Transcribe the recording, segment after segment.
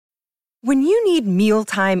When you need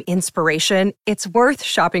mealtime inspiration, it's worth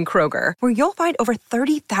shopping Kroger, where you'll find over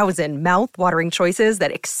 30,000 mouth-watering choices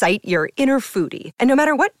that excite your inner foodie. And no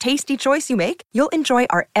matter what tasty choice you make, you'll enjoy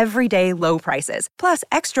our everyday low prices, plus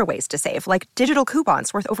extra ways to save, like digital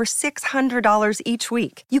coupons worth over $600 each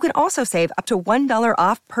week. You can also save up to $1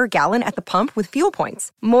 off per gallon at the pump with fuel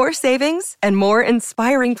points. More savings and more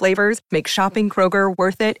inspiring flavors make shopping Kroger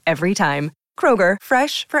worth it every time. Kroger,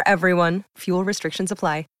 fresh for everyone. Fuel restrictions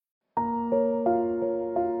apply.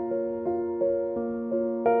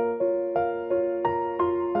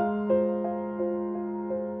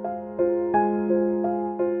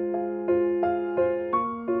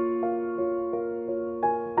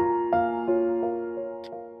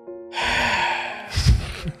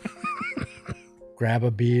 Grab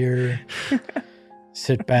a beer,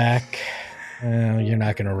 sit back. You're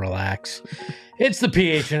not going to relax. It's the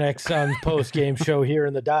PHNX Suns post-game show here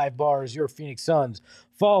in the dive bar as your Phoenix Suns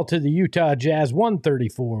fall to the Utah Jazz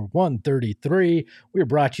 134-133. We are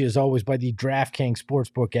brought to you as always by the DraftKings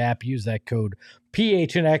Sportsbook app. Use that code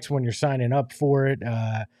PHNX when you're signing up for it.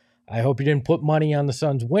 I hope you didn't put money on the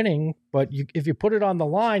Suns winning, but if you put it on the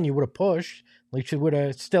line, you would have pushed. At least you would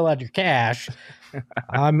have still had your cash.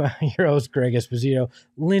 I'm your host, Greg Esposito.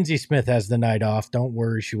 Lindsey Smith has the night off. Don't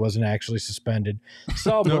worry, she wasn't actually suspended.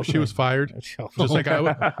 No, she was fired. Just like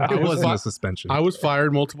it wasn't a suspension. I was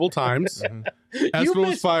fired multiple times. Espo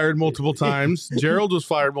was fired multiple times. Gerald was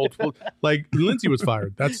fired multiple. Like Lindsey was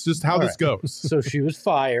fired. That's just how this goes. So she was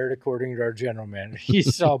fired, according to our general manager,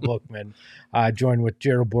 Esau Bookman, joined with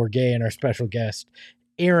Gerald Bourget and our special guest,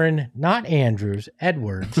 Aaron, not Andrews,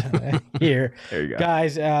 Edwards here. There you go.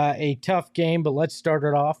 Guys, a tough game, but let's start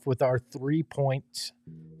it off with our 3 points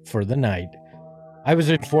for the night. I was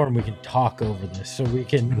informed we can talk over this, so we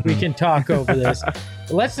can talk over this.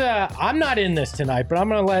 Let's. I'm not in this tonight, but I'm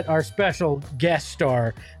going to let our special guest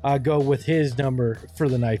star go with his number for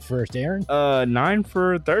the night first. Aaron, 9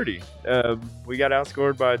 for 30. We got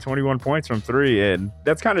outscored by 21 points from 3, and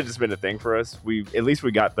that's kind of just been a thing for us. At least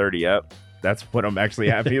we got 30 up. That's what I'm actually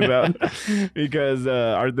happy about because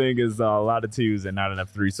our thing is a lot of 2s and not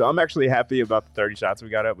enough 3s. So I'm actually happy about the 30 shots we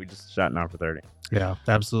got up. We just shot 9 for 30. Yeah,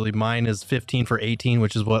 absolutely. Mine is 15 for 18,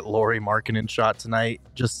 which is what Lauri Markkanen shot tonight.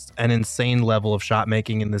 Just an insane level of shot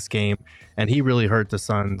making in this game, and he really hurt the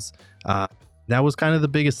Suns. That was kind of the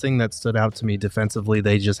biggest thing that stood out to me defensively.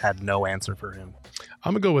 They just had no answer for him.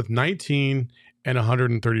 I'm going to go with 19 and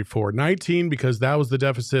 134. 19 because that was the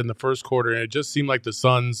deficit in the first quarter, and it just seemed like the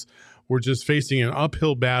Suns were just facing an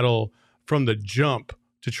uphill battle from the jump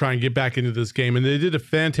to try and get back into this game. And they did a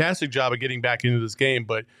fantastic job of getting back into this game,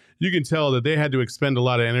 but you can tell that they had to expend a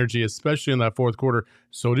lot of energy, especially in that fourth quarter.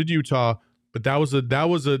 So did Utah, but that was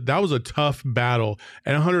a tough battle.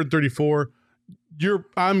 And 134,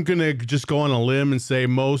 I'm going to just go on a limb and say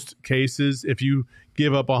most cases, if you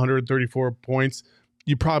give up 134 points,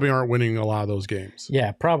 you probably aren't winning a lot of those games.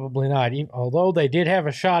 Yeah, probably not. Although they did have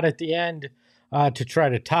a shot at the end to try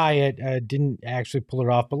to tie it, didn't actually pull it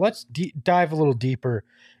off. But let's dive a little deeper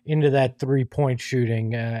into that 3-point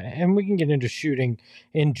shooting, and we can get into shooting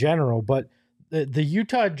in general. But the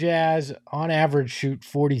Utah Jazz, on average, shoot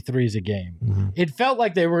 43s a game. Mm-hmm. It felt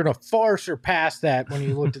like they were going to far surpass that when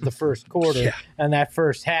you looked at the first quarter and that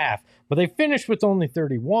first half. But they finished with only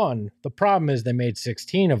 31. The problem is they made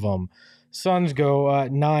 16 of them. Suns go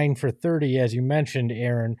 9 for 30, as you mentioned,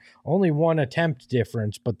 Aaron. Only one attempt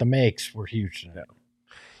difference, but the makes were huge.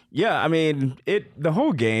 Yeah, I mean, the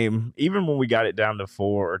whole game, even when we got it down to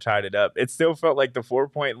 4 or tied it up, it still felt like the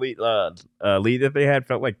 4-point lead that they had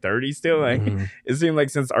felt like 30 still. Like, it seemed like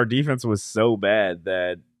since our defense was so bad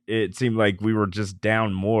that it seemed like we were just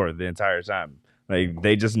down more the entire time. Like,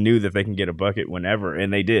 they just knew that they can get a bucket whenever,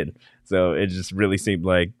 and they did. So it just really seemed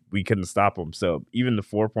like we couldn't stop them. So even the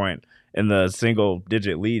 4-point and the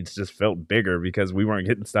single-digit leads just felt bigger because we weren't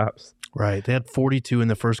getting stops. Right. They had 42 in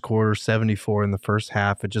the first quarter, 74 in the first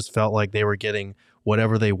half. It just felt like they were getting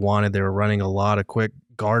whatever they wanted. They were running a lot of quick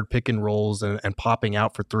guard pick and rolls and popping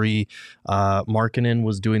out for 3. Markkanen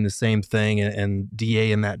was doing the same thing, and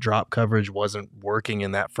DA in that drop coverage wasn't working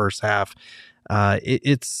in that first half.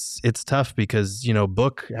 It's tough because,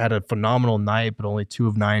 Book had a phenomenal night, but only 2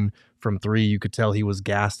 of 9 from 3. You could tell he was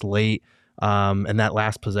gassed late. And that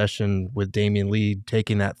last possession with Damian Lee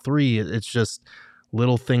taking that 3, it's just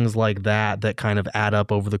little things like that kind of add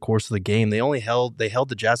up over the course of the game. They held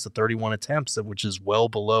the Jazz to 31 attempts, which is well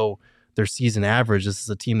below their season average. This is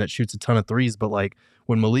a team that shoots a ton of 3s, but like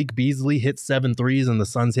when Malik Beasley hit 7 threes and the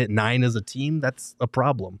Suns hit 9 as a team, that's a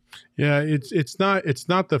problem. Yeah, it's not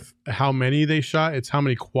how many they shot, it's how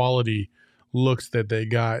many quality looks that they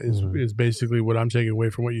got is basically what I'm taking away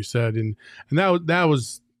from what you said. And that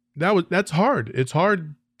was that's hard. It's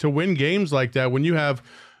hard to win games like that when you have.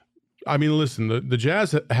 I mean, listen, the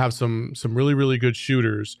Jazz have some really, really good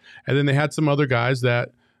shooters, and then they had some other guys that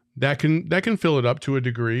can fill it up to a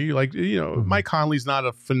degree. Like, Mike Conley's not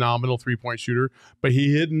a phenomenal 3-point shooter, but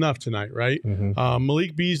he hit enough tonight, right?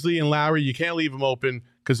 Malik Beasley and Lowry, you can't leave them open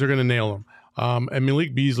because they're going to nail them. And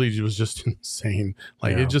Malik Beasley was just insane.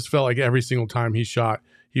 Like, it just felt like every single time he shot,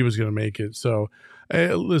 he was going to make it. So,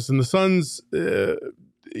 listen, the Suns.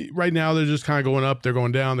 Right now, they're just kind of going up, they're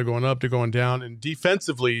going down, they're going up, they're going down. And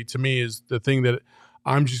defensively, to me, is the thing that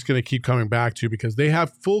I'm just going to keep coming back to because they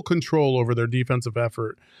have full control over their defensive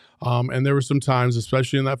effort. And there were some times,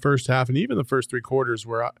 especially in that first half and even the first 3 quarters,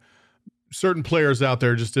 where certain players out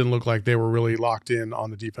there just didn't look like they were really locked in on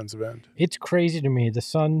the defensive end. It's crazy to me. The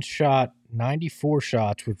Suns shot 94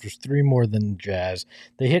 shots, which was 3 more than the Jazz.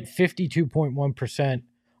 They hit 52.1%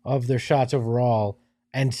 of their shots overall,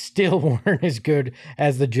 and still weren't as good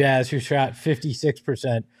as the Jazz, who shot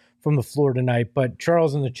 56% from the floor tonight. But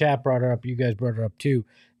Charles in the chat brought it up. You guys brought it up too.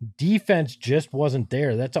 Defense just wasn't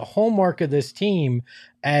there. That's a hallmark of this team,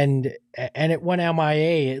 and it went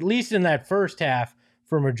MIA, at least in that first half.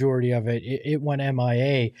 For a majority of it, it went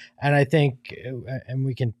MIA. And I think, and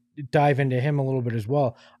we can dive into him a little bit as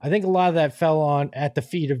well, I think a lot of that fell at the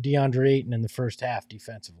feet of DeAndre Ayton in the first half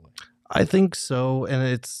defensively. I think so,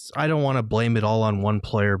 and I don't want to blame it all on one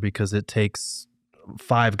player because it takes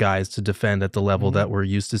 5 guys to defend at the level that we're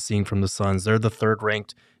used to seeing from the Suns. They're the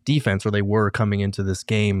 3rd-ranked defense, or they were coming into this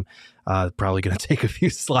game. Probably going to take a few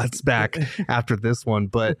slots back after this one,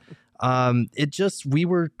 but we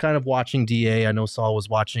were kind of watching DA. I know Saul was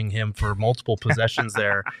watching him for multiple possessions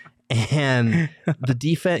there. And the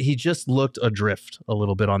defense, he just looked adrift a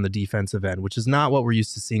little bit on the defensive end, which is not what we're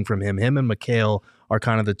used to seeing from him. Him and Mikal are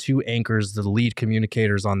kind of the 2 anchors, the lead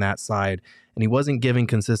communicators on that side. And he wasn't giving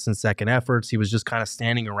consistent second efforts. He was just kind of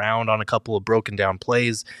standing around on a couple of broken down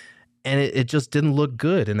plays. And it just didn't look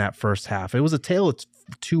good in that first half. It was a tale of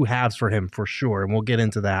 2 halves for him, for sure. And we'll get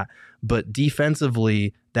into that. But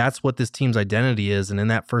defensively, that's what this team's identity is. And in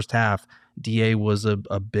that first half, DA was a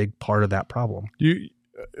big part of that problem.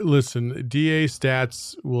 Listen, DA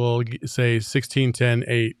stats will say 16, 10,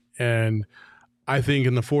 8. And I think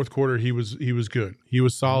in the fourth quarter, he was good. He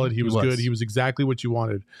was solid. He was good. He was exactly what you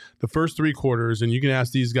wanted. The first 3 quarters, and you can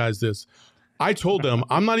ask these guys this. I told them,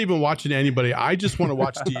 I'm not even watching anybody. I just want to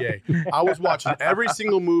watch DA. I was watching every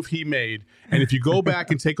single move he made. And if you go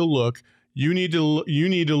back and take a look, you need to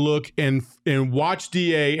look and watch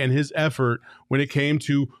DA and his effort when it came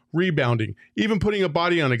to rebounding, even putting a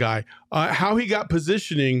body on a guy, how he got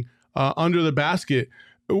positioning under the basket.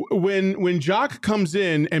 When Jock comes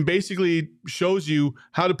in and basically shows you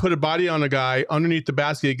how to put a body on a guy underneath the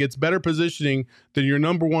basket, gets better positioning than your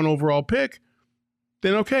number 1 overall pick,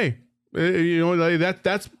 then okay.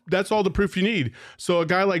 That's all the proof you need. So a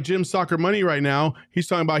guy like Jim Soccer Money right now, he's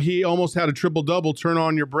talking about he almost had a triple-double. Turn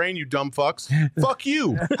on your brain, you dumb fucks. Fuck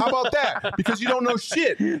you. How about that? Because you don't know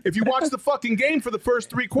shit. If you watch the fucking game for the first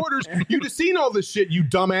 3 quarters, you'd have seen all this shit, you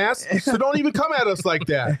dumbass. So don't even come at us like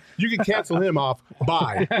that. You can cancel him off.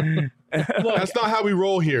 Bye. Look, that's not how we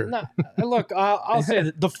roll here. No, look, I'll say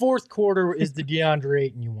that the fourth quarter is the DeAndre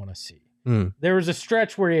Ayton you want to see. There was a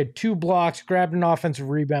stretch where he had 2 blocks, grabbed an offensive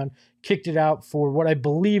rebound, kicked it out for what I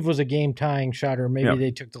believe was a game-tying shot, or maybe they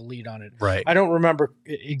took the lead on it. Right. I don't remember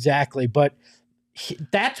exactly, but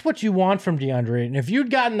that's what you want from DeAndre. And if you'd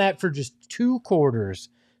gotten that for just 2 quarters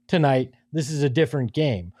tonight, this is a different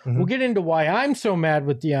game. We'll get into why I'm so mad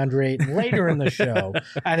with DeAndre later in the show,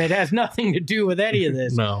 and it has nothing to do with any of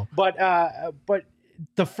this. No. But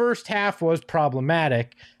the first half was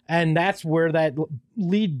problematic. And that's where that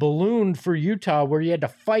lead ballooned for Utah, where you had to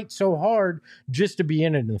fight so hard just to be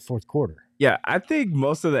in it in the fourth quarter. Yeah, I think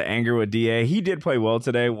most of the anger with DA, he did play well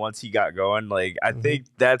today once he got going. Like, I think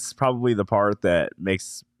that's probably the part that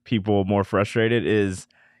makes people more frustrated is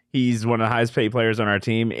he's one of the highest paid players on our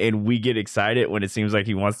team, and we get excited when it seems like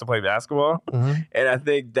he wants to play basketball. And I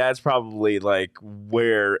think that's probably, like,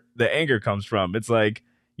 where the anger comes from. It's like,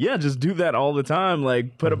 yeah, just do that all the time.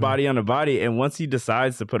 Like, put a body on a body. And once he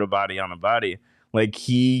decides to put a body on a body, like,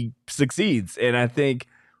 he succeeds. And I think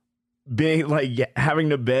being like having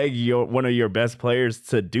to beg one of your best players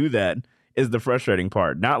to do that is the frustrating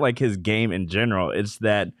part. Not like his game in general. It's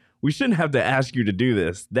that we shouldn't have to ask you to do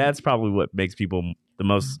this. That's probably what makes people the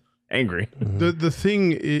most angry. The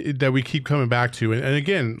thing that we keep coming back to, and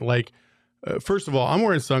again, like, first of all, I'm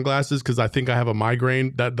wearing sunglasses because I think I have a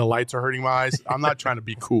migraine that the lights are hurting my eyes. I'm not trying to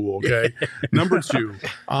be cool, okay? Number 2,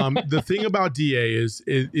 the thing about DA is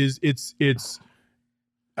it's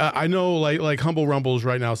I know like Humble Rumbles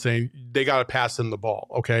right now saying they got to pass him the ball,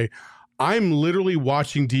 okay? I'm literally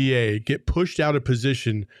watching DA get pushed out of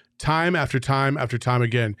position time after time after time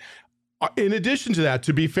again. In addition to that,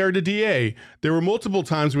 to be fair to DA, there were multiple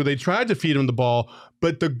times where they tried to feed him the ball,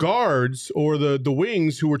 but the guards or the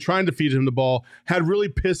wings who were trying to feed him the ball had really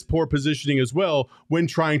piss poor positioning as well when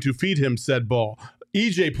trying to feed him said ball.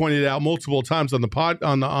 EJ pointed out multiple times on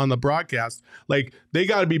the broadcast, like they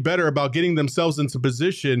got to be better about getting themselves into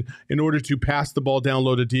position in order to pass the ball down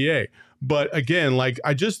low to DA. But again, like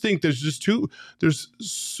I just think there's too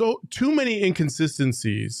many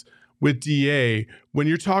inconsistencies with DA when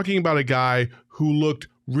you're talking about a guy who looked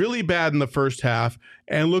really bad in the first half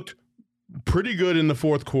and looked pretty good in the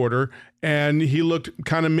fourth quarter, and he looked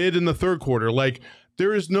kind of mid in the third quarter. Like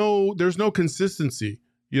there's no consistency.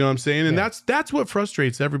 You know what I'm saying? And that's what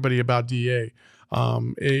frustrates everybody about DA.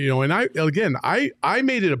 And I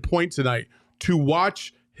made it a point tonight to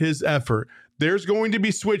watch his effort. There's going to be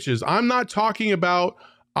switches. I'm not talking about,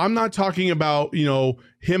 him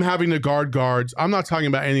having to guard guards. I'm not talking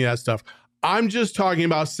about any of that stuff. I'm just talking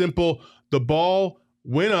about simple, the ball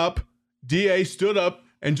went up, DA stood up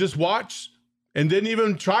and just watched and didn't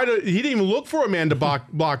even he didn't even look for a man to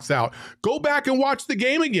box out. Go back and watch the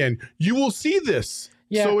game again. You will see this.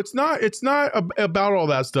 Yeah. So it's not about all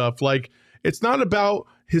that stuff. Like, it's not about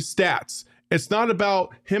his stats. It's not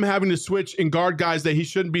about him having to switch and guard guys that he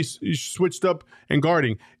shouldn't be switched up and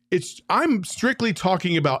guarding. I'm strictly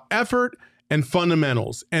talking about effort and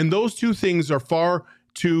fundamentals. And those two things are far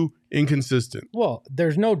too inconsistent. Well,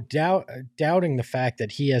 there's no doubting the fact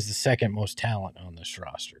that he has the second most talent on this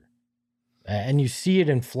roster. And you see it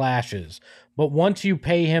in flashes. But once you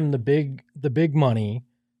pay him the big money,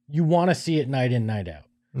 you want to see it night in, night out.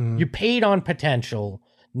 Mm-hmm. You paid on potential.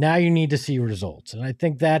 Now you need to see results. And I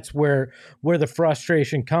think that's where the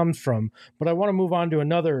frustration comes from. But I want to move on to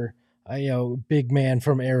another big man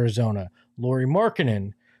from Arizona, Lauri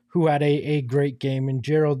Markkanen, who had a great game. And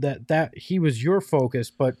Gerald, that he was your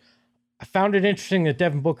focus, but I found it interesting that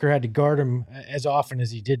Devin Booker had to guard him as often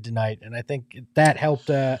as he did tonight. And I think that helped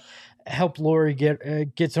Lauri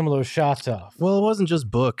get some of those shots off. Well, it wasn't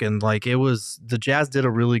just Book, and the Jazz did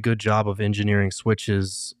a really good job of engineering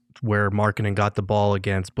switches where Markkanen got the ball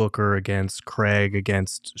against Booker, against Craig,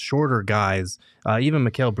 against shorter guys, even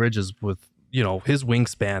Mikal Bridges with his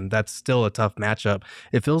wingspan. That's still a tough matchup.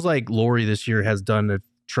 It feels like Lauri this year has done a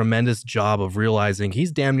tremendous job of realizing he's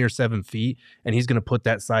damn near 7 feet and he's going to put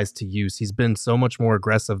that size to use. He's been so much more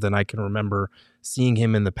aggressive than I can remember seeing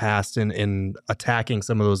him in the past in attacking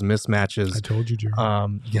some of those mismatches. I told you, Jerry.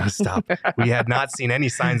 You gotta stop. We had not seen any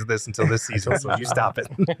signs of this until this season, so you stop it.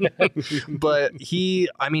 But he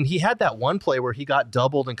had that one play where he got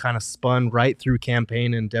doubled and kind of spun right through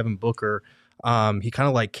Campaign and Devin Booker. He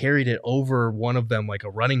kind of carried it over one of them like a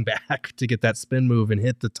running back to get that spin move and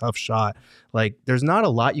hit the tough shot. There's not a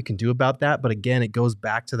lot you can do about that, but again, it goes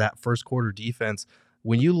back to that first quarter defense.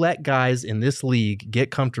 When you let guys in this league get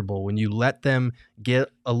comfortable, when you let them get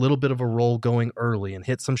a little bit of a roll going early and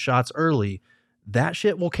hit some shots early, that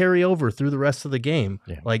shit will carry over through the rest of the game.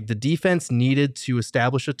 Yeah. The defense needed to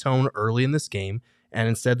establish a tone early in this game, and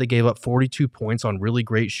instead they gave up 42 points on really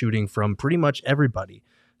great shooting from pretty much everybody.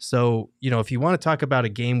 So, if you want to talk about a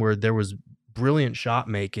game where there was brilliant shot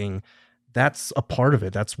making, that's a part of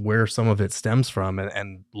it. That's where some of it stems from,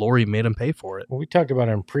 and Lauri made him pay for it. Well, we talked about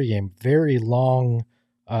it in pregame. Very long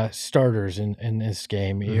starters in this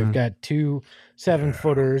game. Mm-hmm. You've got 2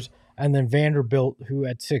 7-footers, and then Vanderbilt, who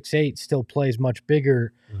at 6'8", still plays much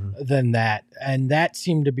bigger than that. And that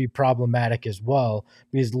seemed to be problematic as well,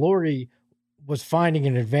 because Lauri was finding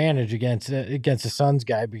an advantage against the Suns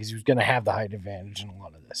guy because he was going to have the height advantage in a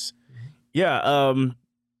lot of this. Yeah,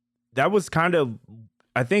 that was kind of,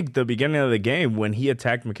 I think, the beginning of the game when he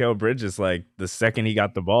attacked Mikal Bridges. The second he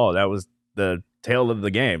got the ball, that was the tail of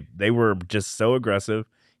the game. They were just so aggressive.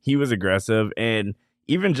 He was aggressive, and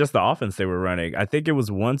even just the offense they were running. I think it was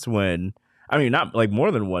once when, not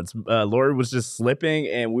more than once, Lauri was just slipping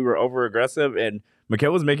and we were over aggressive, and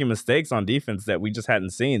Mikal was making mistakes on defense that we just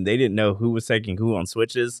hadn't seen. They didn't know who was taking who on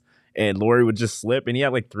switches, and Lauri would just slip, and he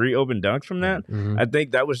had 3 open dunks from that. Mm-hmm. I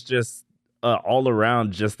think that was just all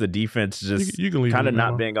around just the defense just kind of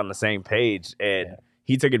not being on the same page, and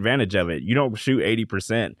he took advantage of it. You don't shoot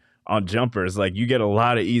 80% on jumpers. You get a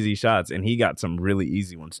lot of easy shots, and he got some really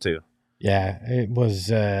easy ones too. Yeah, it was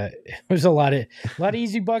a lot of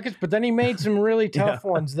easy buckets, but then he made some really tough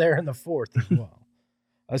ones there in the fourth as well.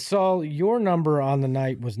 Saul, your number on the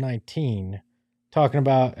night was 19, talking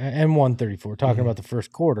about, and 134, talking about the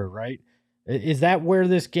first quarter, right? Is that where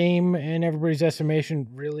this game, in everybody's estimation,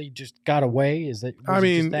 really just got away? Is that? I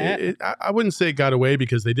mean, I wouldn't say it got away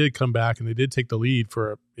because they did come back and they did take the lead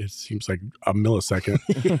for it seems like a millisecond.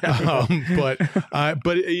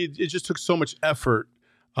 But it just took so much effort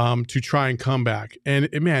to try and come back. And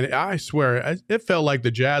man, I swear, it felt like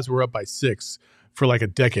the Jazz were up by 6 for like a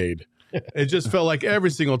decade. It just felt like every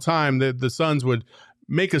single time that the Suns would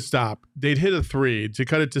make a stop, they'd hit a 3 to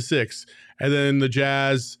cut it to 6, and then the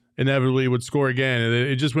Jazz inevitably would score again, and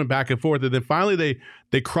it just went back and forth. And then finally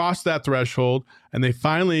they crossed that threshold, and they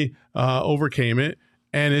finally overcame it.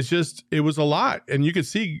 And it was a lot. And you could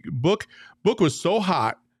see Book was so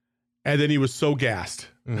hot, and then he was so gassed.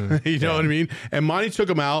 You know what I mean? And Monty took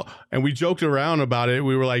him out, and we joked around about it.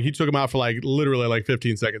 We were like, he took him out for like literally like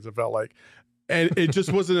 15 seconds, it felt like. And it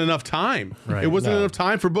just wasn't enough time. Right. It wasn't enough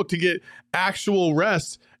time for Book to get actual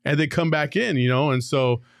rest and then come back in, and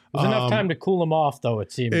so it was enough time to cool him off, though,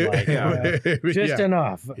 it seemed like. Just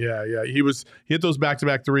enough. Yeah. He hit those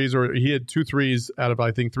back-to-back threes, or he had 2 threes out of,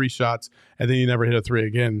 I think, 3 shots, and then he never hit a 3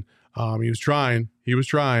 again. He was trying.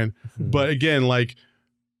 But again, like,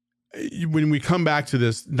 when we come back to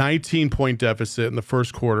this 19-point deficit in the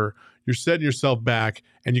first quarter, you're setting yourself back,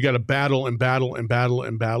 and you got to battle and battle and battle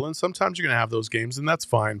and battle. And sometimes you're going to have those games, and that's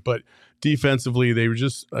fine. But defensively, they were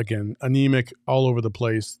just, again, anemic all over the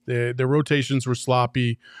place. Their rotations were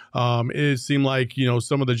sloppy. It seemed like,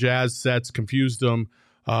 some of the Jazz sets confused them.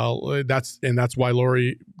 That's why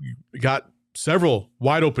Lauri got several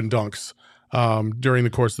wide open dunks during the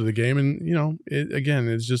course of the game. And,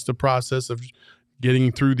 it's just a process of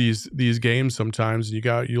getting through these games sometimes.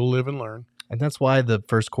 You'll live and learn. And that's why the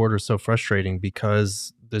first quarter is so frustrating,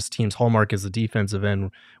 because this team's hallmark is the defensive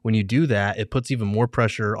end. When you do that, it puts even more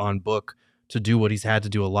pressure on Book to do what he's had to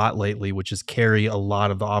do a lot lately, which is carry a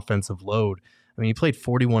lot of the offensive load. I mean, he played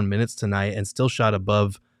 41 minutes tonight and still shot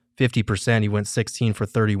above 50%. He went 16 for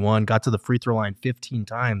 31, got to the free throw line 15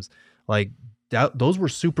 times. Like, those were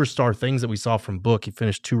superstar things that we saw from Book. He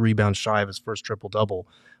finished 2 rebounds shy of his first triple-double.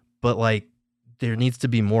 But, like, there needs to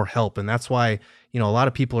be more help. And that's why, a lot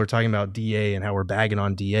of people are talking about DA and how we're bagging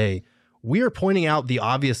on DA. We are pointing out the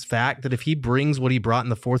obvious fact that if he brings what he brought in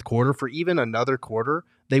the fourth quarter for even another quarter,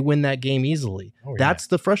 they win that game easily. Oh, yeah. That's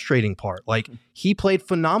the frustrating part. Like, he played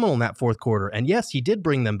phenomenal in that fourth quarter. And yes, he did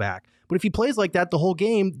bring them back. But if he plays like that the whole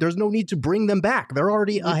game, there's no need to bring them back. They're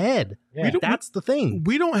already ahead. Yeah. That's the thing.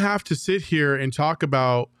 We don't have to sit here and talk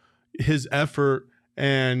about his effort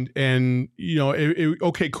and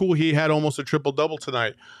okay, cool, he had almost a triple-double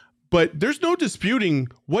tonight. But there's no disputing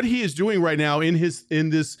what he is doing right now in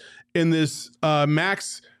this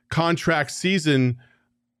max contract season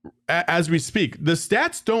as we speak. The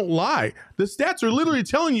stats don't lie. The stats are literally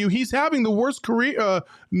telling you he's having the worst career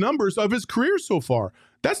numbers of his career so far.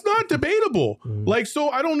 That's not debatable. Like, so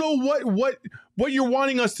I don't know what you're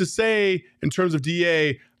wanting us to say in terms of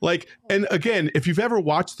DA. Like, and again, if you've ever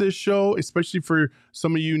watched this show, especially for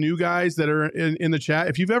some of you new guys that are in the chat,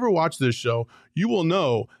 if you've ever watched this show, you will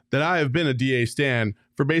know that I have been a DA stan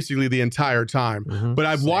for basically the entire time. But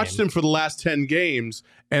I've watched him for the last 10 games,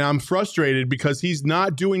 and I'm frustrated because he's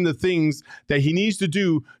not doing the things that he needs to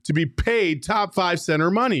do to be paid top 5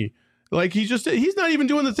 center money. Like, he's not even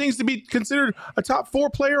doing the things to be considered a top 4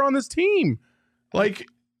 player on this team. Like,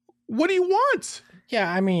 what do you want?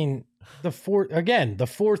 Yeah, I mean, the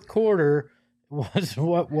fourth quarter was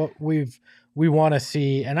what we want to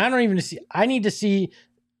see. And I need to see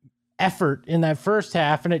effort in that first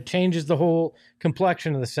half, and it changes the whole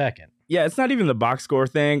complexion of the second. Yeah, it's not even the box score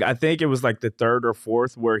thing. I think it was like the third or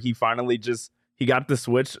fourth where he finally he got the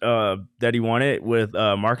switch that he wanted with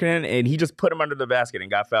Markkanen, and he just put him under the basket and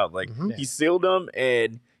got fouled. Like, he sealed him,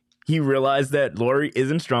 and he realized that Lauri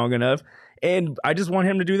isn't strong enough. And I just want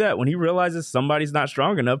him to do that. When he realizes somebody's not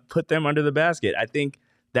strong enough, put them under the basket. I think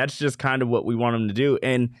that's just kind of what we want him to do.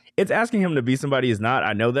 And it's asking him to be somebody he's not.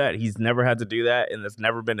 I know that. He's never had to do that, and that's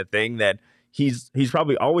never been a thing. That he's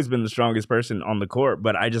probably always been the strongest person on the court,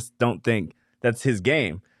 but I just don't think that's his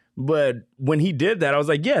game. But when he did that, I was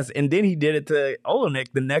like, yes. And then he did it to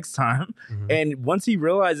Olynyk the next time. And once he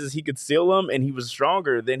realizes he could seal him and he was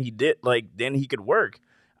stronger than he did, then he could work.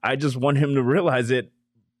 I just want him to realize it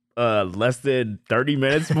less than 30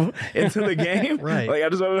 minutes into the game. Right. Like, I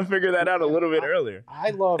just wanted to figure that out a little bit earlier. I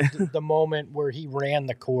loved the moment where he ran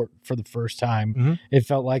the court for the first time. It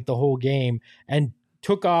felt like the whole game, and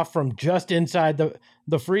took off from just inside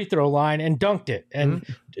the free throw line and dunked it. And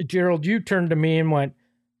Gerald, you turned to me and went,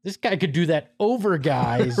 this guy could do that over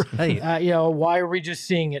guys. Right. Why are we just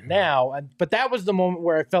seeing it now? But that was the moment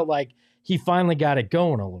where I felt like he finally got it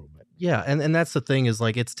going a little bit. Yeah, and that's the thing is,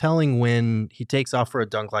 like, it's telling when he takes off for a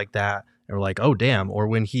dunk like that, and we're like, oh damn. Or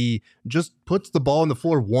when he just puts the ball on the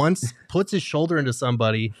floor once, puts his shoulder into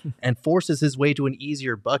somebody and forces his way to an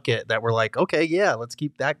easier bucket, that we're like, okay, yeah, let's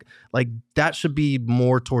keep that. Like, that should be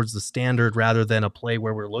more towards the standard rather than a play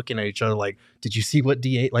where we're looking at each other like, did you see what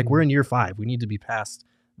D8? Like, we're in year 5. We need to be past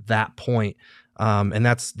that point. And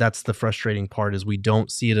that's the frustrating part, is we don't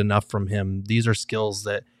see it enough from him. These are skills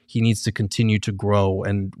that he needs to continue to grow,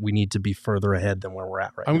 and we need to be further ahead than where we're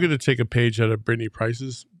at right now. I'm going to take a page out of Brittany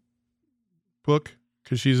Price's book,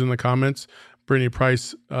 because she's in the comments. Brittany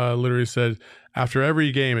Price literally said, after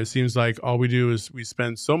every game, it seems like all we do is we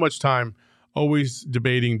spend so much time always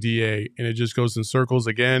debating DA, and it just goes in circles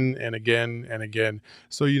again and again and again.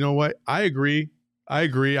 So you know what? I agree.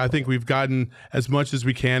 I think we've gotten as much as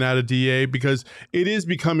we can out of DA, because it is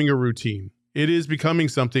becoming a routine. It is becoming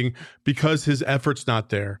something because his effort's not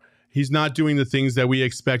there. He's not doing the things that we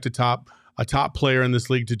expect a top player in this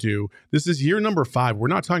league to do. This is year number 5. We're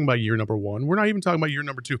not talking about year number 1. We're not even talking about year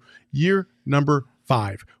number 2. Year number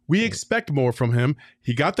 5. We expect more from him.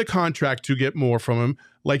 He got the contract to get more from him.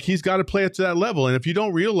 Like, he's got to play up to that level. And if you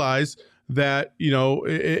don't realize that,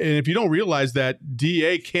 and if you don't realize that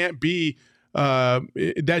DA can't be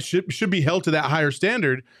that should be held to that higher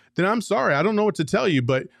standard, then I'm sorry. I don't know what to tell you,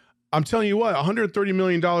 but I'm telling you what, $130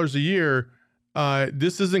 million a year,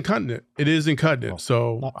 this isn't cutting it. It isn't cutting it.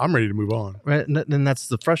 So I'm ready to move on. Right. And that's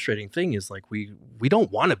the frustrating thing, is like, we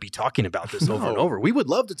don't want to be talking about this over and over. We would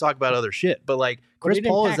love to talk about other shit, but like, Chris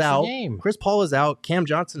Paul is out. Chris Paul is out. Cam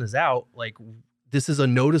Johnson is out. Like, this is a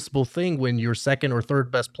noticeable thing when your second or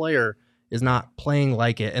third best player is not playing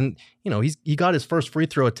like it. And, he got his first free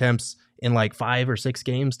throw attempts in like 5 or 6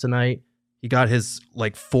 games tonight. He got his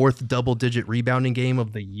like 4th double-digit rebounding game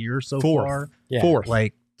of the year so far. Yeah. 4th.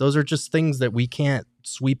 Like, those are just things that we can't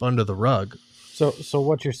sweep under the rug. So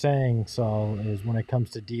what you're saying, Saul, is when it comes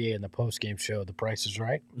to DA in the post-game show, the Price is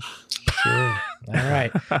right. Sure. All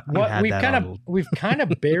right. We've kind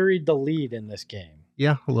of buried the lead in this game.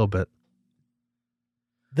 Yeah, a little bit.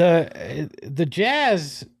 The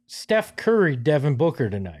Jazz, Steph Curry, Devin Booker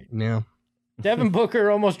tonight. Yeah. Devin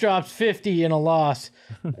Booker almost drops 50 in a loss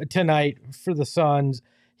tonight for the Suns.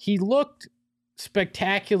 He looked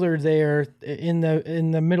spectacular there in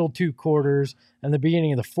the middle 2 quarters and the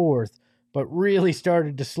beginning of the 4th, but really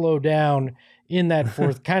started to slow down in that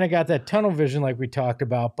 4th. Kind of got that tunnel vision like we talked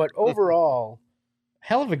about, but overall,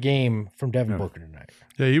 hell of a game from Devin Booker tonight.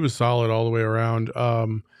 Yeah, he was solid all the way around.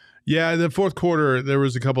 Yeah, the 4th quarter, there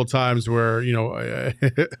was a couple of times where, I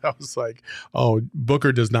was like, oh,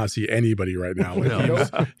 Booker does not see anybody right now.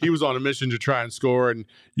 Like, he was on a mission to try and score, and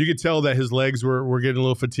you could tell that his legs were getting a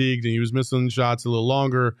little fatigued, and he was missing shots a little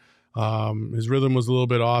longer. His rhythm was a little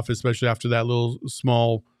bit off, especially after that little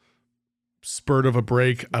small spurt of a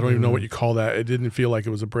break. I don't even know what you call that. It didn't feel like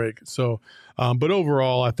it was a break. So, but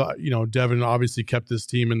overall, I thought, Devin obviously kept this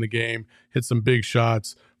team in the game, hit some big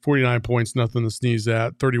shots. 49 points, nothing to sneeze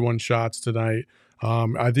at. 31 shots tonight.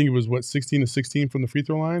 I think it was 16 to 16 from the free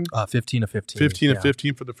throw line. 15 to 15. 15 to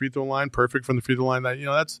 15 for the free throw line. Perfect from the free throw line.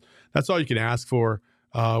 That's all you can ask for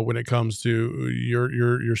when it comes to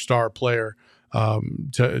your star player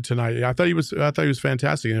tonight. I thought he was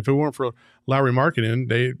fantastic. And if it weren't for Lauri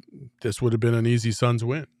Markkanen, this would have been an easy Suns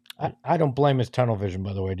win. I don't blame his tunnel vision,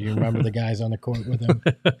 by the way. Do you remember the guys on the court with him?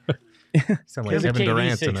 Sound like Kevin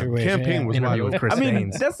Durant in a campaign was wide open. Chris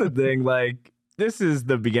Haynes. That's the thing. Like, this is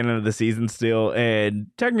the beginning of the season still, and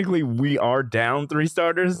technically we are down 3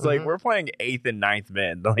 starters. Mm-hmm. Like, we're playing 8th and 9th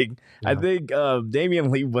men. Like, yeah. I think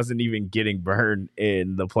Damian Lee wasn't even getting burned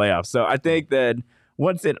in the playoffs. So I think that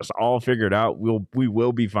once it's all figured out, we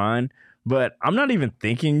will be fine. But I'm not even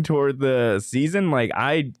thinking toward the season. Like,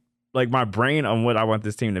 my brain on what I want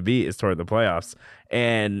this team to be is toward the playoffs.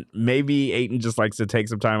 And maybe Ayton just likes to take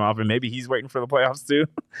some time off, and maybe he's waiting for the playoffs too.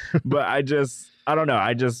 But I don't know.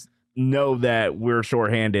 I just know that we're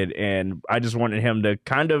shorthanded, and I just wanted him to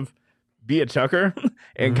kind of be a chucker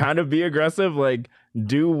and kind of be aggressive, like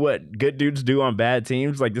do what good dudes do on bad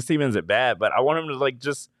teams. Like, this team isn't bad, but I want him to like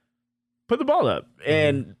just put the ball up.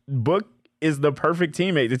 And Book is the perfect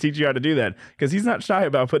teammate to teach you how to do that, because he's not shy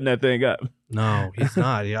about putting that thing up. No, he's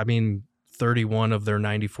not. I mean, 31 of their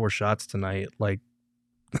 94 shots tonight, like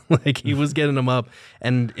he was getting them up,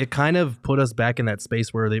 and it kind of put us back in that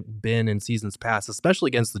space where they've been in seasons past, especially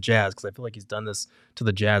against the Jazz, because I feel like he's done this to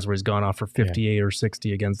the Jazz where he's gone off for 58 or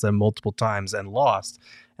 60 against them multiple times and lost.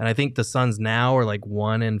 And I think the Suns now are like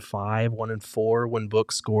 1-5, 1-4 when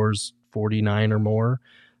Book scores 49 or more.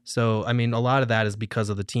 So, I mean, a lot of that is because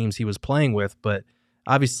of the teams he was playing with, but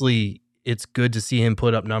obviously it's good to see him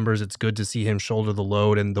put up numbers. It's good to see him shoulder the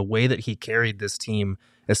load, and the way that he carried this team,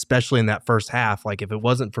 especially in that first half. Like, if it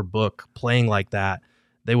wasn't for Book playing like that,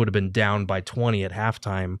 they would have been down by 20 at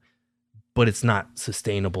halftime, but it's not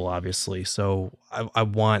sustainable, obviously. So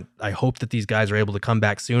I hope that these guys are able to come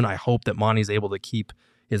back soon. I hope that Monty's able to keep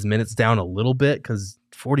his minutes down a little bit, because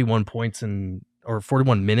 41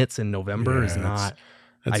 minutes in November is not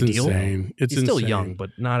that's ideal. Insane. He's still young,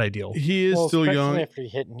 but not ideal. He is still young. Especially after he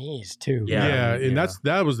hit knees too. Yeah, and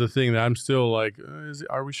that was the thing that I'm still like,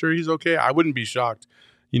 are we sure he's okay? I wouldn't be shocked,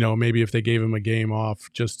 maybe if they gave him a game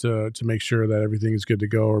off just to make sure that everything is good to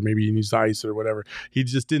go, or maybe he needs ice or whatever. He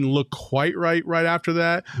just didn't look quite right after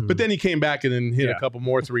that. But then he came back and then hit a couple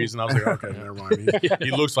more threes, and I was like, okay, never mind.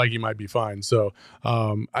 He looks like he might be fine. So,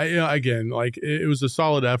 it was a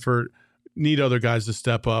solid effort. Need other guys to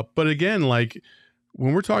step up. But again, like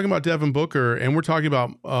when we're talking about Devin Booker and we're talking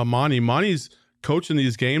about Monty's coaching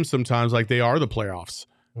these games sometimes like they are the playoffs.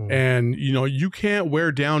 And, you can't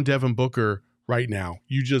wear down Devin Booker right now.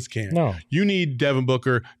 You just can't. No. You need Devin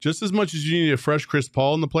Booker just as much as you need a fresh Chris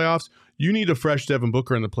Paul in the playoffs. You need a fresh Devin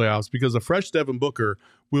Booker in the playoffs, because a fresh Devin Booker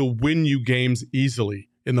will win you games easily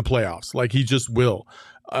in the playoffs. Like, he just will.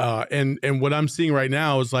 And what I'm seeing right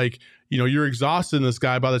now is like, you're exhausting this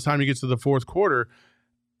guy by the time you get to the fourth quarter.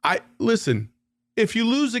 Listen, if you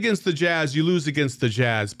lose against the Jazz, you lose against the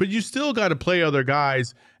Jazz, but you still got to play other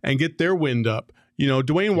guys and get their wind up.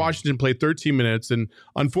 Dwayne Washington played 13 minutes, and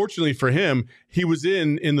unfortunately for him, he was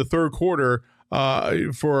in the third quarter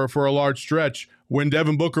for a large stretch when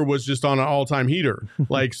Devin Booker was just on an all-time heater.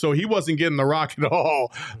 So he wasn't getting the rock at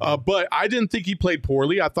all. But I didn't think he played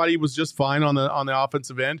poorly. I thought he was just fine on the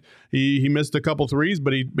offensive end. He missed a couple threes,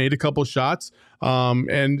 but he made a couple shots.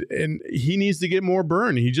 And he needs to get more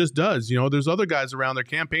burn. He just does. There's other guys around there.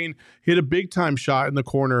 Campaign hit a big-time shot in the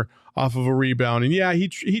corner off of a rebound. And yeah,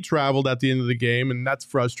 he traveled at the end of the game, and that's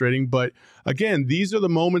frustrating. But again, these are the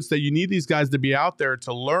moments that you need these guys to be out there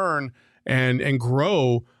to learn and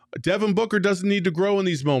grow. Devin Booker doesn't need to grow in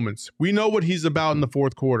these moments. We know what he's about in the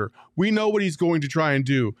fourth quarter. We know what he's going to try and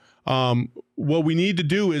do. What we need to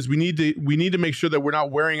do is we need to make sure that we're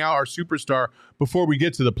not wearing out our superstar before we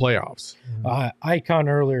get to the playoffs. Icon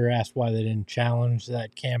earlier asked why they didn't challenge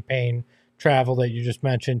that campaign travel that you just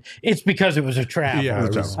mentioned. It's because it was a travel. Yeah,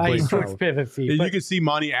 I switched pivot feet. You could see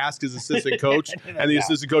Monty ask his assistant coach, and the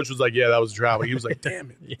assistant coach was like, "Yeah, that was a travel." He was like,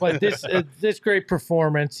 "Damn it!" But this great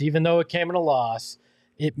performance, even though it came in a loss,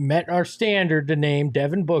 it met our standard to name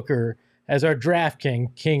Devin Booker as our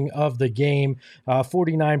DraftKings king of the game.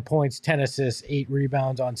 49 points, 10 assists, 8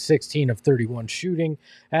 rebounds on 16 of 31 shooting.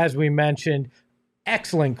 As we mentioned,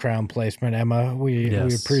 excellent crown placement, Emma. We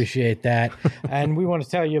appreciate that. And we want to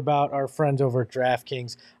tell you about our friends over at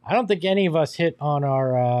DraftKings. I don't think any of us hit on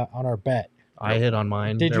our bet. I hit on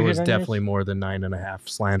mine. There was definitely more than 9.5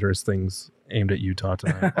 slanderous things aimed at Utah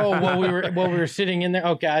tonight. we were sitting in there.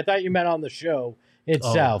 Okay, I thought you meant on the show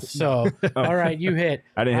itself. So, all right, you hit.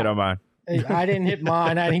 I didn't hit on mine. I didn't hit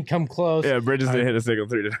mine. I didn't come close. Yeah, Bridges didn't hit a single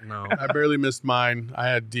three today. No, I barely missed mine. I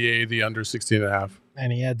had DA the under 16.5.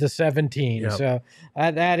 And he had the 17. Yep. So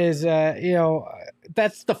that is,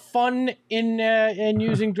 that's the fun in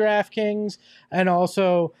using DraftKings. And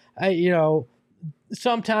also,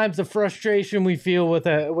 sometimes the frustration we feel with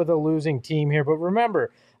a losing team here. But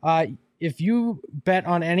remember, if you bet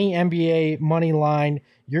on any NBA money line,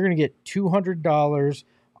 you're going to get $200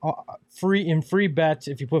 free bets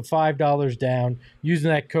if you put $5 down using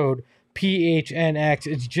that code PHNX.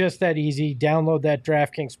 It's just that easy. Download that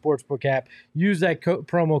DraftKings Sportsbook app. Use that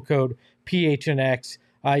promo code PHNX.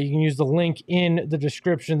 You can use the link in the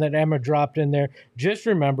description that Emma dropped in there. Just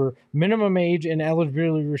remember, minimum age and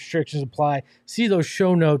eligibility restrictions apply. See those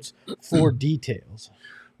show notes for details.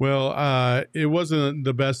 Well, it wasn't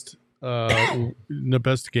the best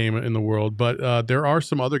game in the world, but there are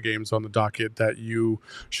some other games on the docket that you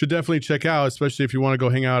should definitely check out, especially if you want to go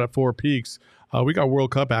hang out at Four Peaks. We got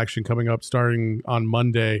World Cup action coming up starting on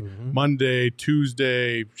Monday,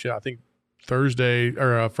 Tuesday, I think Thursday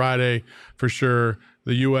or Friday for sure.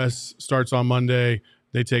 The U.S. starts on Monday.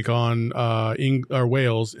 They take on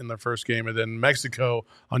Wales in their first game, and then Mexico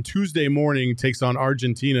on Tuesday morning takes on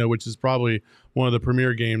Argentina, which is probably one of the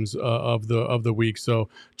premier games of the week. So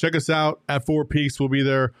check us out at Four Peaks. We'll be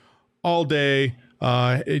there all day,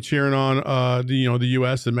 cheering on the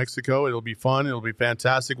U.S. and Mexico. It'll be fun. It'll be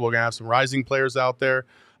fantastic. We're gonna have some rising players out there.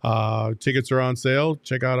 Tickets are on sale.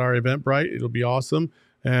 Check out our Eventbrite. It'll be awesome.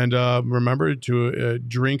 And remember to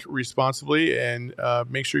drink responsibly and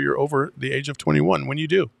make sure you're over the age of 21 when you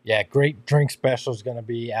do. Yeah, great drink special is going to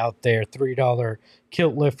be out there. $3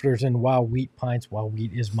 Kilt Lifters and Wild Wheat Pints. Wild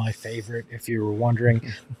Wheat is my favorite, if you were wondering.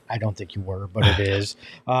 I don't think you were, but it is.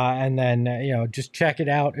 And then, just check it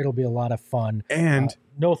out. It'll be a lot of fun. And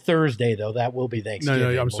no Thursday, though. That will be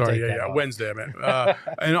Thanksgiving. No, I'm sorry. Yeah, Wednesday, man.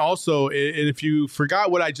 And also, if you forgot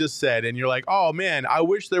what I just said and you're like, oh, man, I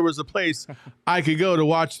wish there was a place I could go to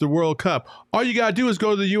watch the World Cup. All you got to do is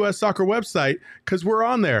go to the U.S. Soccer website because we're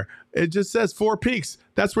on there. It just says Four Peaks.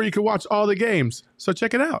 That's where you can watch all the games. So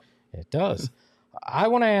check it out. It does. I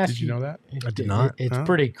want to ask you. Did you know that? I did not. It's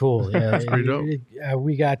pretty cool. Yeah, it's pretty dope.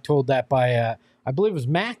 We got told that by, I believe it was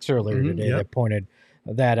Max earlier today that pointed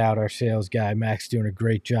that out, our sales guy. Max doing a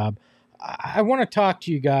great job. I want to talk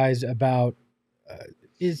to you guys about,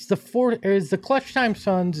 is the Clutch Time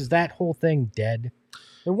Suns, is that whole thing dead?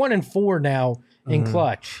 They're 1-4 now in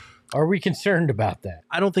clutch. Are we concerned about that?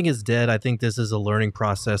 I don't think it's dead. I think this is a learning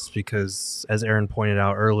process because, as Aaron pointed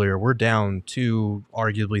out earlier, we're down 2,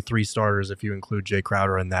 arguably 3 starters if you include Jay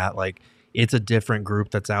Crowder in that. Like, it's a different group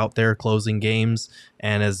that's out there closing games.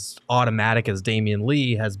 And as automatic as Damian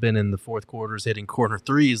Lee has been in the fourth quarters hitting corner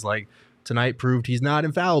threes, like tonight proved he's not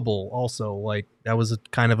infallible. Also, like that was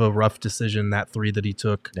kind of a rough decision, that 3 that he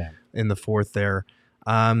took in the fourth there.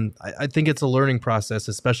 I think it's a learning process,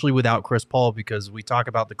 especially without Chris Paul, because we talk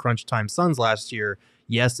about the Crunch Time Suns last year.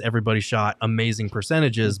 Yes, everybody shot amazing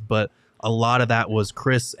percentages, but a lot of that was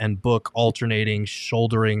Chris and Book alternating,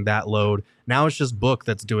 shouldering that load. Now it's just Book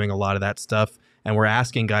that's doing a lot of that stuff, and we're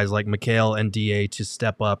asking guys like Mikal and DA to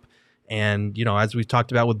step up. And, as we've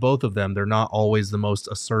talked about with both of them, they're not always the most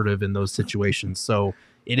assertive in those situations. So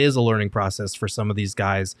it is a learning process for some of these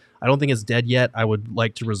guys. I don't think it's dead yet. I would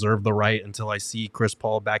like to reserve the right until I see Chris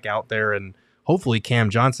Paul back out there and hopefully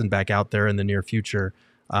Cam Johnson back out there in the near future.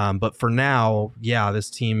 But for now, this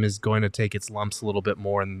team is going to take its lumps a little bit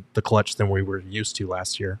more in the clutch than we were used to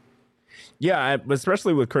last year. Yeah,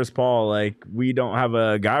 especially with Chris Paul, like we don't have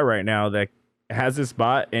a guy right now that has his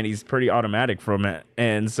spot and he's pretty automatic from it.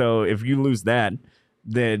 And so if you lose that,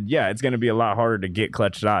 then it's going to be a lot harder to get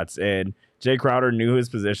clutch shots. And Jay Crowder knew his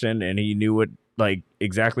position and he knew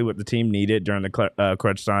exactly what the team needed during the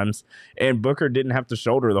clutch times. And Booker didn't have to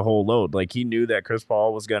shoulder the whole load. Like he knew that Chris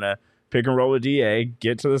Paul was going to pick and roll with DA,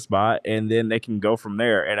 get to the spot, and then they can go from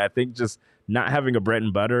there. And I think just not having a bread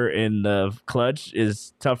and butter in the clutch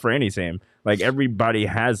is tough for any team. Like everybody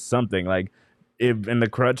has something. Like if in the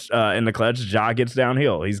clutch, Ja gets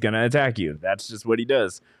downhill, he's going to attack you. That's just what he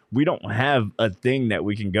does. We don't have a thing that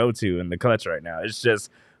we can go to in the clutch right now. It's just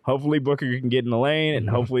hopefully Booker can get in the lane, and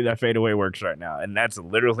hopefully that fadeaway works right now. And that's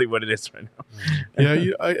literally what it is right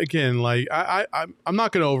now. I'm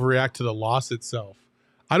not going to overreact to the loss itself.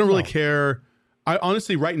 I don't really care. I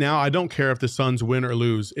honestly, right now, I don't care if the Suns win or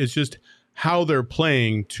lose. It's just how they're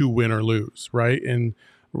playing to win or lose, right? And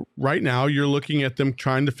right now, you're looking at them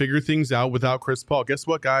trying to figure things out without Chris Paul. Guess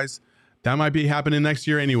what, guys? That might be happening next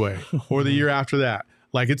year anyway, or the year after that.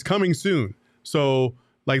 Like, it's coming soon. So,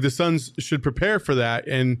 like, the Suns should prepare for that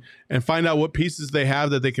and find out what pieces they have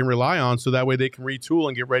that they can rely on so that way they can retool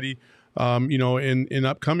and get ready, in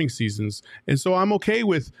upcoming seasons. And so I'm okay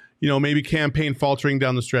with, maybe campaign faltering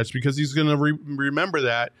down the stretch because he's going to remember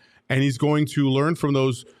that and he's going to learn from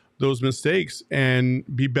those mistakes and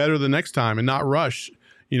be better the next time and not rush.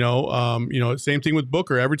 Same thing with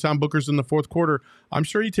Booker. Every time Booker's in the fourth quarter, I'm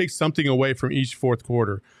sure he takes something away from each fourth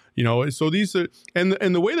quarter. So these are and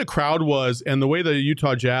the way the crowd was and the way the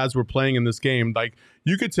Utah Jazz were playing in this game, like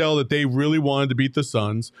you could tell that they really wanted to beat the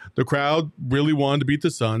Suns. The crowd really wanted to beat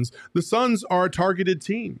the Suns. The Suns are a targeted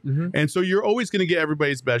team. And so you're always going to get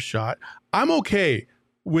everybody's best shot. I'm okay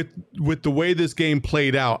with the way this game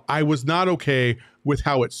played out. I was not okay with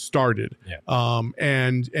how it started.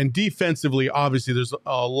 And defensively, obviously, there's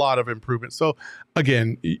a lot of improvement. So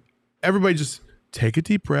again, everybody just take a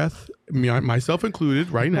deep breath, myself included.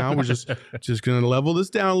 Right now, we're just going to level this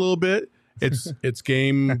down a little bit. It's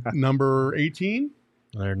game number 18.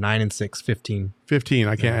 They're 9-6, 15. 15.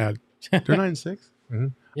 I can't add. They're 9-6.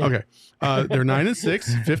 Yeah. Okay, they're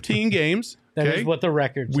 9-6, 15 games. That is what the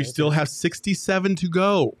record. We still have 67 to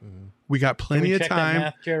go. We got plenty of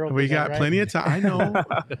time. We got plenty of time. I know.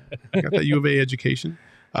 I got that U of A education,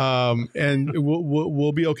 and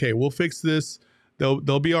we'll be okay. We'll fix this.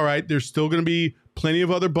 They'll be all right. There's still going to be plenty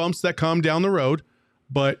of other bumps that come down the road,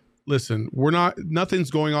 but listen,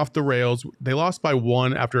 nothing's going off the rails. They lost by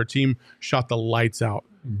 1 after a team shot the lights out.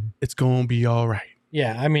 It's going to be all right.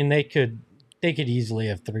 Yeah, I mean they could easily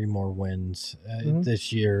have 3 more wins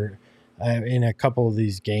this year in a couple of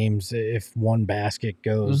these games if one basket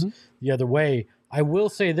goes the other way. I will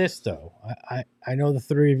say this though, I know the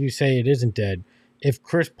 3 of you say it isn't dead. If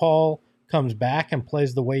Chris Paul comes back and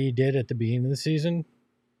plays the way he did at the beginning of the season,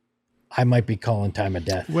 I might be calling time of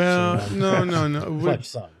death. Well, no. Clutch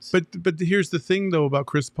Suns. But here's the thing though about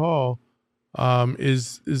Chris Paul,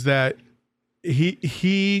 is that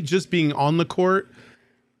he just being on the court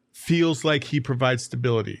feels like he provides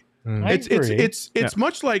stability. It's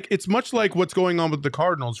much like what's going on with the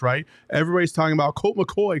Cardinals, right? Everybody's talking about Colt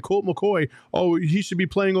McCoy. Oh, he should be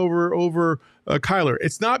playing over Kyler.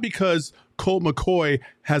 It's not because Colt McCoy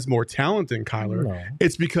has more talent than Kyler. No.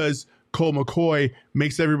 It's because Colt McCoy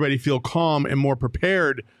makes everybody feel calm and more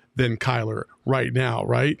prepared than Kyler right now,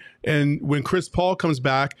 right? And when Chris Paul comes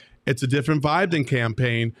back, it's a different vibe than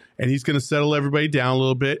campaign, and he's going to settle everybody down a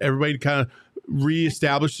little bit. Everybody kind of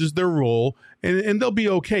reestablishes their role, and they'll be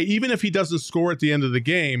okay. Even if he doesn't score at the end of the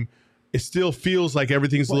game, it still feels like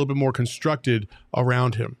everything's a little bit more constructed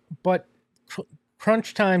around him. But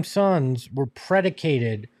crunch time Suns were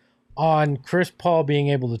predicated on Chris Paul being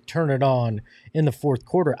able to turn it on in the fourth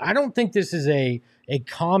quarter. I don't think this is a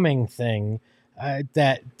calming thing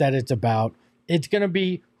that it's about. It's going to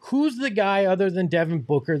be, who's the guy other than Devin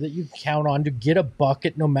Booker that you count on to get a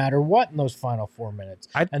bucket no matter what in those final 4 minutes?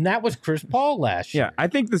 And that was Chris Paul last year. Yeah, I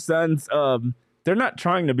think the Suns, they're not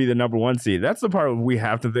trying to be the number one seed. That's the part we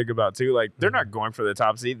have to think about too. Like, they're not going for the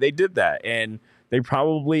top seed. They did that, and they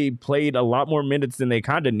probably played a lot more minutes than they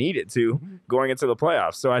kind of needed to going into the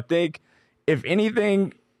playoffs. So I think, if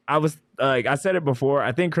anything, I said it before,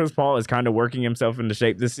 I think Chris Paul is kind of working himself into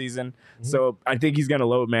shape this season. So I think he's going to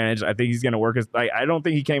load manage. I think he's going to work I don't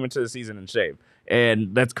think he came into the season in shape.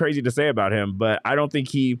 And that's crazy to say about him, but I don't think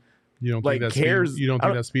he cares. You don't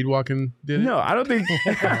think that speed walking did it? No, I don't think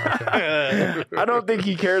I don't think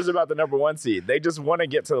he cares about the number one seed. They just want to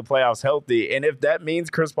get to the playoffs healthy. And if that means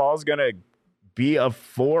Chris Paul is going to be a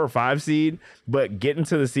 4 or 5 seed, but get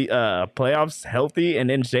into the playoffs healthy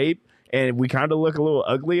and in shape, and we kind of look a little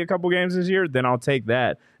ugly a couple games this year, then I'll take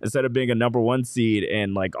that instead of being a number one seed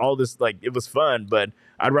and like all this. Like, it was fun, but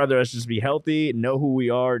I'd rather us just be healthy, know who we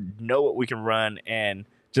are, know what we can run, and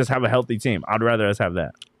just have a healthy team. I'd rather us have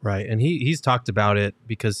that. Right. And he's talked about it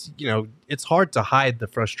because, it's hard to hide the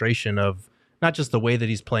frustration of not just the way that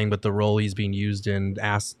he's playing, but the role he's being used in,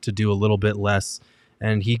 asked to do a little bit less.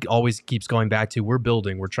 And he always keeps going back to, we're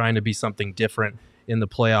trying to be something different in the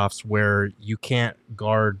playoffs where you can't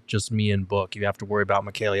guard just me and Book. You have to worry about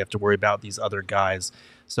Mikal. You have to worry about these other guys.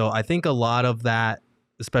 So I think a lot of that,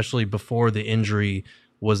 especially before the injury,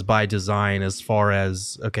 was by design as far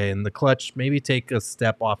as, okay, in the clutch, maybe take a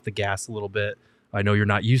step off the gas a little bit. I know you're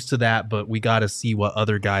not used to that, but we got to see what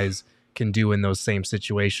other guys can do in those same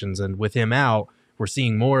situations. And with him out, we're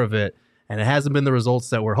seeing more of it. And it hasn't been the results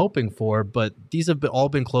that we're hoping for, but these have all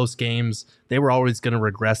been close games. They were always going to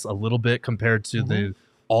regress a little bit compared to the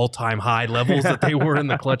all-time high levels that they were in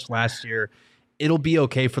the clutch last year. It'll be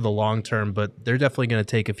okay for the long term, but they're definitely going to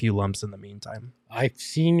take a few lumps in the meantime. I've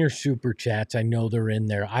seen your super chats. I know they're in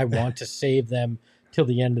there. I want to save them till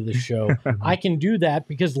the end of the show. I can do that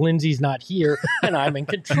because Lindsay's not here and I'm in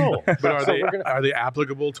control. But are they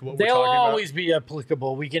applicable to what we're They'll talking about? always be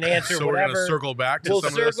applicable. We can answer So whatever. we're going to circle back to We'll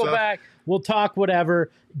some of this circle stuff? back. We'll talk whatever.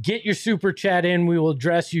 Get your super chat in. We will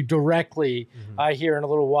address you directly here in a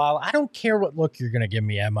little while. I don't care what look you're going to give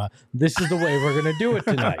me, Emma. This is the way we're going to do it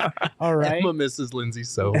tonight. All right? Emma misses Lindsay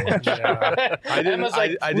so much. Emma's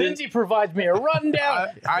like, Lindsay provides me a rundown.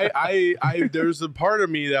 There's a part of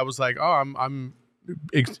me that was like, oh, I'm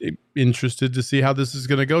interested to see how this is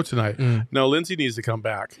going to go tonight. No, Lindsay needs to come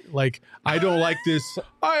back. Like, I don't like this.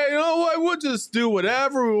 I would just do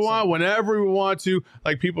whatever we want, whenever we want to.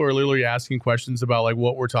 Like, people are literally asking questions about like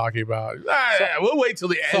what we're talking about. We'll wait till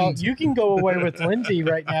the end. So you can go away with Lindsay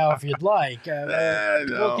right now if you'd like.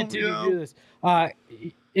 We'll continue to do this.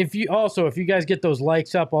 If you guys get those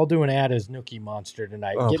likes up, I'll do an ad as Nookie Monster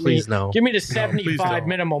tonight. Oh, please no. Give me the 75 don't.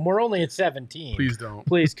 minimum. We're only at 17. Please don't.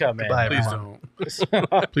 Please come in. Bye, Please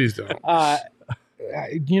don't. Please don't.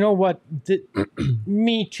 You know what?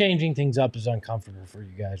 Me changing things up is uncomfortable for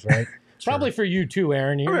you guys, right? Probably for you too,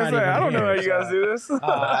 Aaron. You're not even I don't know how here, you guys do this.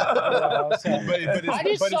 I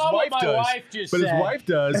just saw what my wife just said. But his wife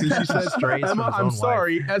does, and she says, Strays from Emma, his I'm own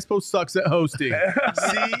sorry, Espo sucks at hosting.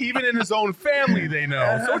 See, even in his own family, they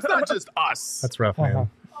know. So it's not just us. That's rough,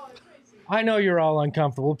 man. I know you're all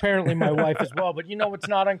uncomfortable. Apparently my wife as well. But you know what's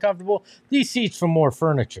not uncomfortable? These seats from More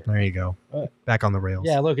Furniture. There you go. Back on the rails.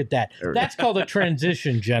 Yeah, look at that. That's called a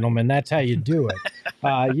transition, gentlemen. That's how you do it.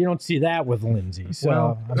 You don't see that with Lindsay.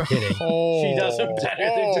 So I'm kidding. She does it better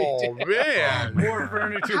than we do. Oh, man. More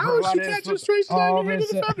Furniture How is she provided us catching with straight all time to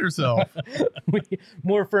this, defend herself?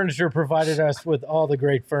 More Furniture provided us with all the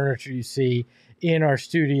great furniture you see in our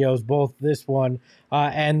studios, both this one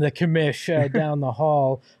and the commish down the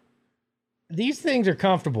hall. these things are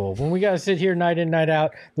comfortable. When we got to sit here night in, night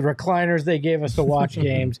out, the recliners they gave us to watch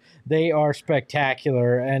games, they are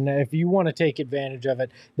spectacular. And if you want to take advantage of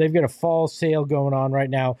it, they've got a fall sale going on right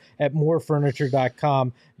now at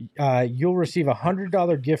morefurniture.com. You'll receive a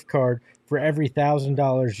 $100 gift card for every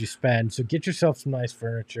 $1,000 you spend. So get yourself some nice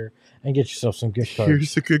furniture and get yourself some gift cards.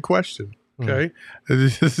 Here's a good question. Okay.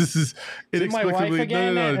 This is inexplicably. my wife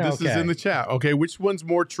again? No. This is in the chat. Okay. Which one's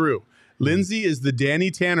more true? Lindsay is the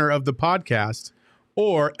Danny Tanner of the podcast,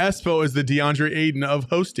 or Espo is the DeAndre Ayton of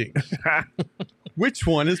hosting. Which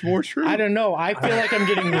one is more true? I don't know. I feel like I'm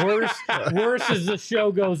getting worse as the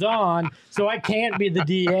show goes on, so I can't be the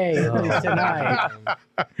DA at least tonight.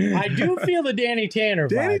 I do feel the Danny Tanner vibe.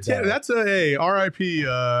 Danny Tanner. That's a R.I.P.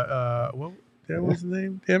 What was the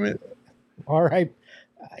name? Damn it. All right.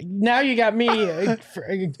 Now you got me. Danny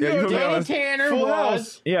Tanner Full was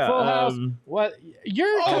House. Full House. What?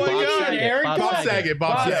 You're Oh my God. Eric Bob Saget.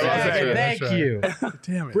 Bob Saget. That's Thank right. you.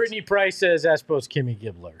 Damn it. Brittany Price says Espo's Kimmy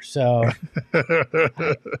Gibbler. So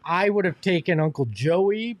I would have taken Uncle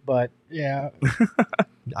Joey, but yeah.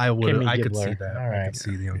 I would. Kimmy I could Gibbler. see that. All I right. could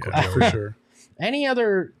see the Uncle For Joe. sure. Any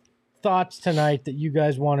other thoughts tonight that you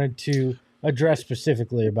guys wanted to address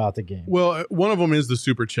specifically about the game? Well, one of them is the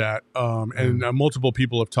super chat, and multiple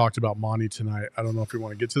people have talked about Monty tonight. I don't know if you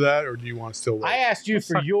want to get to that, or do you want to still wait? I asked you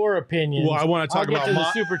for your opinion. Well, I want to talk about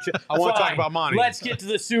the super chat. I want to talk about Monty. Let's get to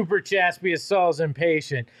the super chats because Saul's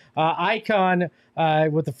impatient. Icon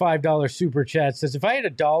with the $5 super chat says, if I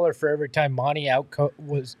had $1 for every time Monty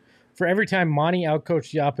outcoached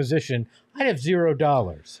the opposition, I'd have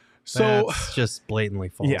 $0. So that's just blatantly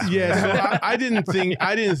false. Yeah. So I didn't think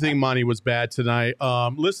Monty was bad tonight.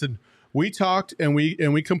 Listen, we talked and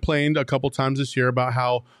we complained a couple times this year about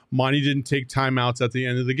how Monty didn't take timeouts at the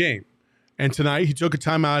end of the game. And tonight he took a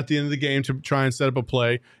timeout at the end of the game to try and set up a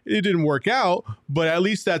play. It didn't work out, but at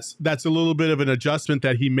least that's a little bit of an adjustment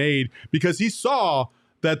that he made because he saw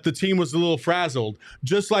that the team was a little frazzled,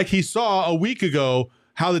 just like he saw a week ago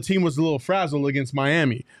how the team was a little frazzled against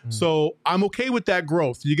Miami. So I'm okay with that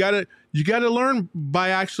growth. You gotta learn by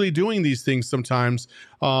actually doing these things sometimes.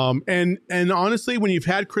 And honestly, when you've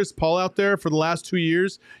had Chris Paul out there for the last 2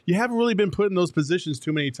 years, you haven't really been put in those positions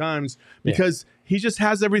too many times because he just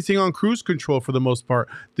has everything on cruise control for the most part.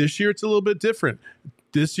 This year it's a little bit different.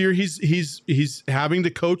 This year he's having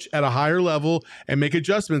to coach at a higher level and make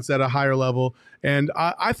adjustments at a higher level. And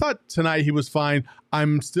I thought tonight he was fine.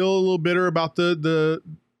 I'm still a little bitter about the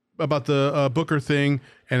Booker thing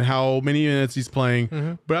and how many minutes he's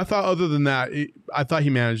playing. But I thought other than that, I thought he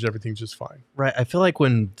managed everything just fine. Right. I feel like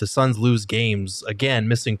when the Suns lose games, again,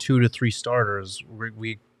 missing 2 to 3 starters,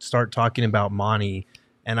 we start talking about Monty,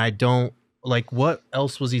 and I don't like what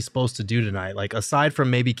else was he supposed to do tonight? Like aside from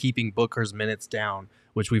maybe keeping Booker's minutes down,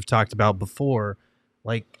 which we've talked about before.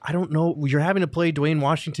 Like, I don't know. You're having to play Dwayne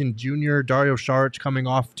Washington Jr., Dario Saric coming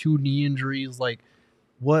off 2 knee injuries. Like,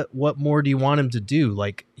 what more do you want him to do?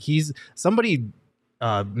 Like, somebody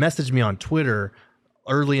messaged me on Twitter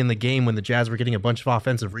early in the game when the Jazz were getting a bunch of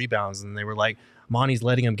offensive rebounds, and they were like, Monty's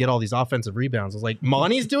letting him get all these offensive rebounds. I was like,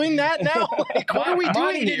 Monty's doing that now? Like, what are we doing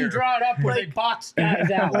Monty here? didn't draw it up where they boxed guys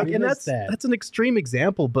out. Like, We and missed that's an extreme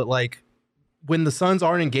example, but like, when the Suns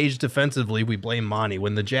aren't engaged defensively, we blame Monty.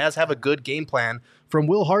 When the Jazz have a good game plan from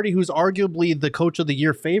Will Hardy, who's arguably the coach of the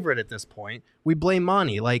year favorite at this point, we blame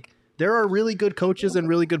Monty. Like, there are really good coaches and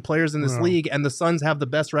really good players in this league, and the Suns have the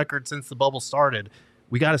best record since the bubble started.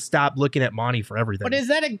 We got to stop looking at Monty for everything. But is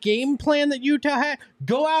that a game plan that Utah had?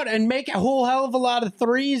 Go out and make a whole hell of a lot of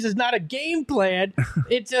threes is not a game plan.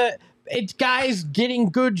 It's guys getting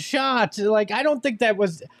good shots. Like, I don't think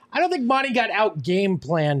Monty got out game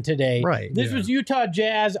plan today. Right, This was Utah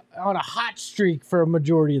Jazz on a hot streak for a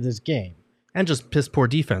majority of this game. And just piss poor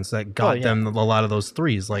defense that got them a lot of those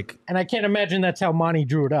threes. Like, And I can't imagine that's how Monty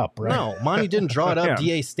drew it up, right? no, Monty didn't draw it up.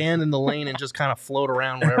 DA stand in the lane and just kind of float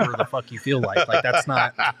around wherever the fuck you feel like. Like, that's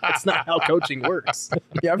not how coaching works.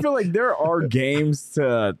 Yeah, I feel like there are games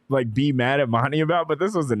to like be mad at Monty about, but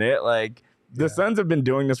this wasn't it. Like the Suns have been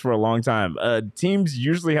doing this for a long time. Teams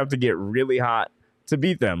usually have to get really hot to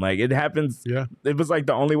beat them. Like it happens. Yeah. It was like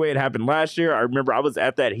the only way it happened last year. I remember I was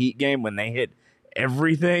at that Heat game when they hit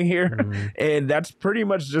everything here, and that's pretty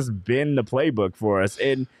much just been the playbook for us.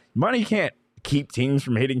 And Monty can't keep teams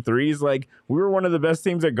from hitting threes. Like we were one of the best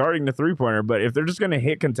teams at guarding the 3-pointer, but if they're just going to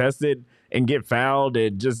hit contested and get fouled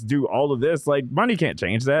and just do all of this, like Monty can't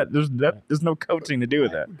change that. There's no coaching to do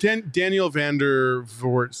with that. Daniel Vander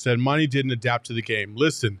Voort said Monty didn't adapt to the game.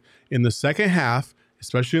 Listen, in the second half,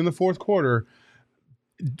 especially in the fourth quarter,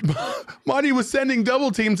 Monty was sending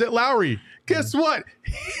double teams at Lowry. Guess what?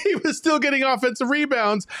 He was still getting offensive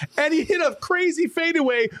rebounds, and he hit a crazy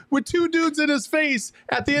fadeaway with 2 dudes in his face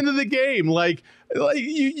at the end of the game. Like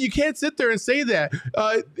you can't sit there and say that.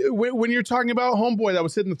 When you're talking about homeboy that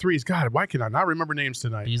was hitting the threes, God, why can I not remember names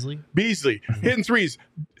tonight? Beasley hitting threes.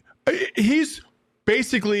 He's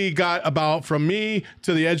basically got about from me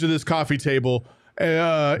to the edge of this coffee table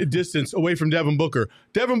distance away from Devin Booker.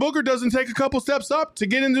 Devin Booker doesn't take a couple steps up to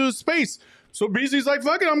get into his space. So Beasley's like,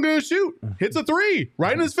 fuck it, I'm going to shoot. Hits a 3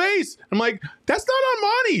 right in his face. I'm like, that's not on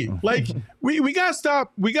Monty. Like, we got to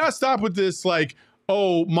stop. We got to stop with this, like,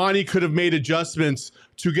 oh, Monty could have made adjustments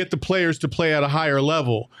to get the players to play at a higher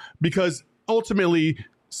level. Because ultimately,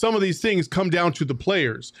 some of these things come down to the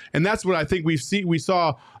players. And that's what I think we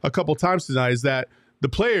saw a couple times tonight, is that the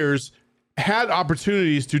players had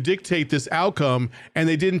opportunities to dictate this outcome, and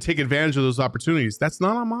they didn't take advantage of those opportunities. That's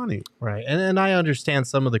not on Monty. Right. And I understand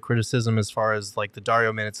some of the criticism as far as like the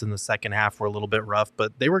Dario minutes in the second half were a little bit rough,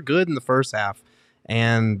 but they were good in the first half.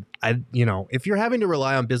 And if you're having to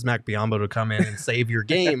rely on Bismack Biyombo to come in and save your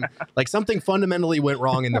game, like something fundamentally went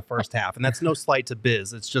wrong in the first half. And that's no slight to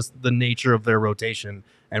Biz. It's just the nature of their rotation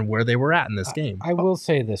and where they were at in this game. I will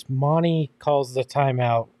say this. Monty calls the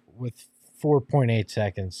timeout with 4.8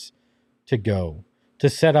 seconds to go to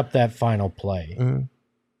set up that final play.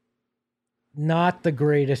 Not the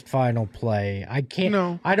greatest final play. I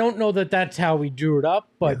don't know that that's how we drew it up,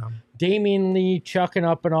 but Damian Lee chucking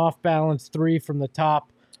up an off-balance 3 from the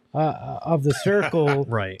top of the circle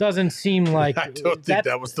right. doesn't seem like I don't think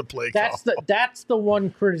that was the play call. That's the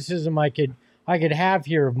one criticism I could have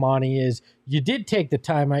here of Monty is you did take the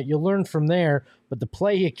timeout, you learned from there, but the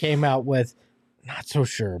play you came out with, not so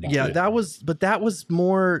sure about. Yeah, that was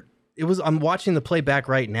more. I'm watching the play back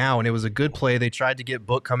right now, and it was a good play. They tried to get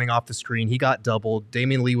Book coming off the screen. He got doubled.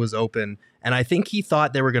 Damian Lee was open, and I think he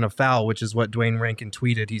thought they were going to foul, which is what Dwayne Rankin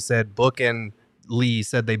tweeted. He said Book and Lee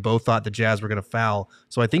said they both thought the Jazz were going to foul.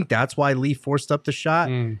 So I think that's why Lee forced up the shot.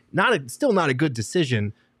 Still not a good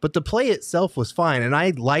decision, but the play itself was fine, and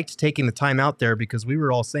I liked taking the time out there because we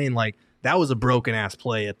were all saying, like, that was a broken-ass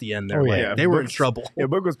play at the end there. They were in trouble. Yeah,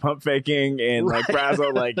 Book was pump faking, and, like,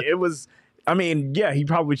 Brazo, like, it was... I mean, yeah, he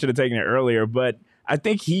probably should have taken it earlier, but I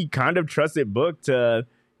think he kind of trusted Book to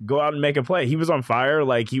go out and make a play. He was on fire.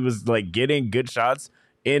 Like, he was, like, getting good shots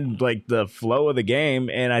in, like, the flow of the game,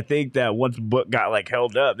 and I think that once Book got, like,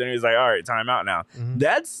 held up, then he was like, all right, time out now.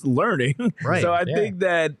 That's learning. Right. So I think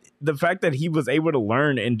that the fact that he was able to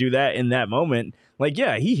learn and do that in that moment, like,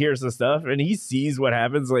 yeah, he hears the stuff, and he sees what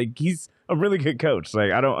happens. Like, he's a really good coach.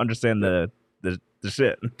 Like, I don't understand the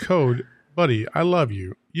shit. Code, buddy, I love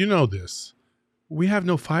you. You know this. We have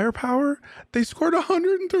no firepower. They scored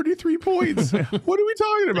 133 points. What are we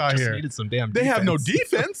talking about here? Needed some damn they defense. have no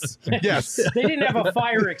defense. Yes. They didn't have a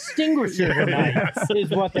fire extinguisher tonight, is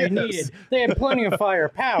what they needed. They had plenty of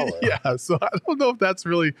firepower. Yeah, so I don't know if that's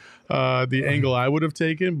really the angle I would have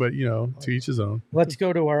taken, but, to each his own. Let's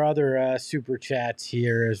go to our other super chats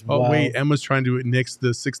here as well. Oh, wait, Emma's trying to nix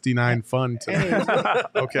the 69 fun tonight.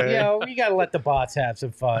 Okay. Yeah, we got to let the bots have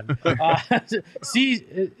some fun.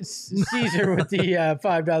 Caesar with the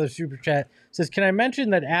 $5 super chat says, can I mention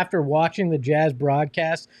that after watching the Jazz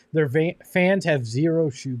broadcast, their fans have 0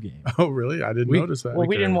 shoe game? Oh, really? I didn't notice that. Well,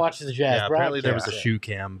 we didn't watch the Jazz broadcast. Apparently there was a shoe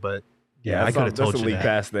cam, but yeah, I could have told you you that.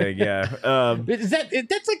 That's a league pass thing, yeah.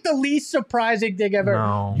 That's like the least surprising thing ever.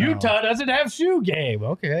 No, Utah doesn't have shoe game.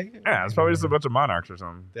 Okay. Yeah, it's probably just a bunch of Monarchs or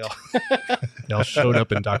something. They all showed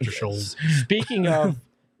up in Dr. Scholl's. Speaking of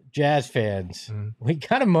Jazz fans, we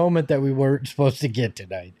got a moment that we weren't supposed to get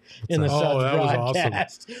tonight in the Suns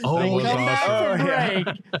broadcast. Awesome. We come back from break,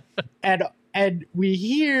 and we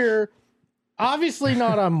hear, obviously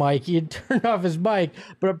not on mic, he had turned off his mic,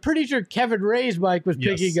 but I'm pretty sure Kevin Ray's mic was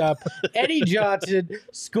picking up Eddie Johnson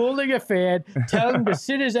scolding a fan, telling him to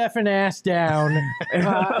sit his effing ass down. And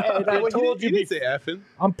I told you, he didn't say effing.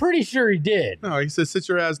 I'm pretty sure he did. No, he said sit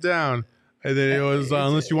your ass down. And then it was,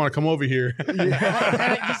 unless you want to come over here. And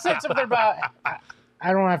he said something about,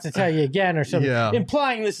 I don't have to tell you again or something,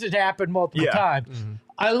 implying this had happened multiple times.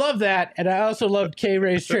 I love that. And I also loved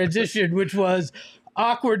K-Ray's transition, which was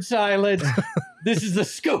awkward silence. This is the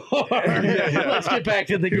score. Let's get back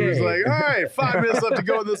to the game. He was like, all right, 5 minutes left to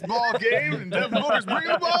go in this ball game, and Devin Booker's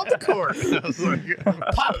bringing the ball to court. I was like,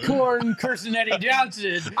 popcorn cursing Eddie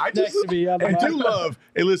Johnson next to me on the I do love,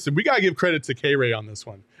 hey, listen, we got to give credit to K-Ray on this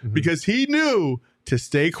one, because he knew to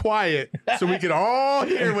stay quiet so we could all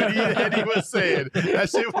hear what Eddie was saying. That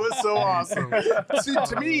shit was so awesome. See,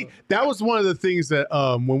 to me, that was one of the things that,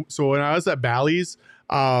 when I was at Bally's,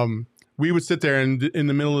 we would sit there in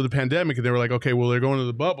the middle of the pandemic, and they were like, okay, well, they're going to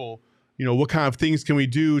the bubble, what kind of things can we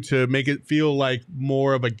do to make it feel like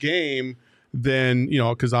more of a game than,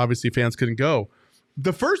 because obviously fans couldn't go.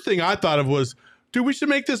 The first thing I thought of was, dude, we should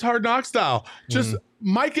make this Hard Knock style. Just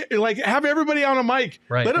mic, have everybody on a mic.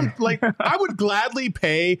 Right. Let them, I would gladly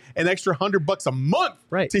pay an extra $100 a month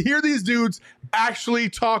to hear these dudes actually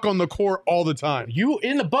talk on the court all the time. You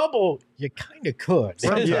in the bubble, you kind of could.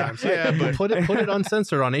 Sometimes, but put it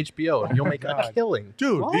uncensored on HBO and you'll make a killing.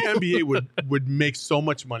 dude, the NBA would make so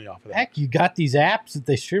much money off of that. Heck, you got these apps that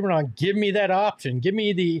they stream it on. Give me that option. Give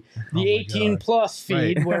me the 18 plus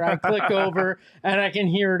feed where I click over and I can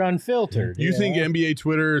hear it unfiltered. You think NBA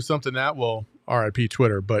Twitter is something that RIP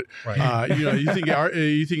Twitter, but you think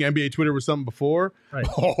NBA Twitter was something before? Right.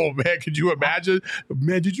 Oh man, could you imagine?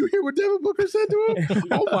 Man, did you hear what Devin Booker said to him?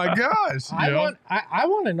 Oh my gosh! I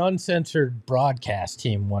want an uncensored broadcast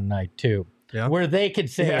team one night too. Yeah. Where they could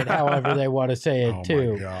say it however they want to say it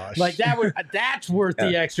too. My gosh. Like that's worth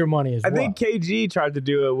the extra money as well. I think KG tried to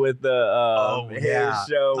do it with the his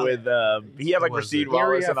show with he had like Rasheed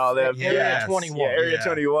Wallace and all them. Area 21. Yeah, Area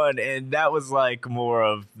 21, and that was like more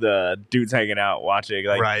of the dudes hanging out watching.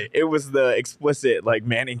 Like it was the explicit like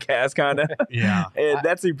Manning cast kind of. Yeah. And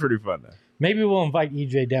that seemed pretty fun though. Maybe we'll invite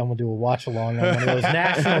EJ down. We'll do a watch along on one of those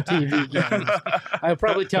national TV games. I'll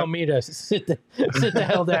probably tell me to sit the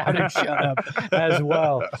hell down and shut up as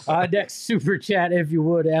well. Next super chat, if you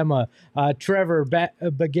would, Emma. Trevor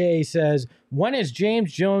Bagay says, when is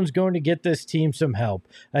James Jones going to get this team some help?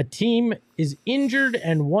 A team is injured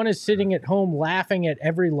and one is sitting at home laughing at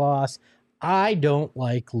every loss. I don't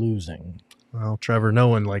like losing. Well, Trevor, no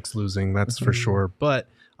one likes losing, that's for sure. But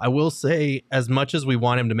I will say, as much as we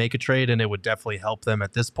want him to make a trade, and it would definitely help them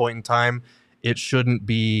at this point in time, it shouldn't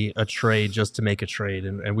be a trade just to make a trade.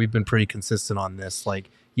 And we've been pretty consistent on this. Like,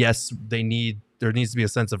 yes, there needs to be a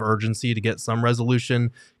sense of urgency to get some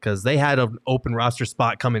resolution because they had an open roster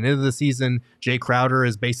spot coming into the season. Jay Crowder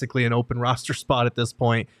is basically an open roster spot at this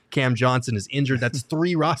point. Cam Johnson is injured. That's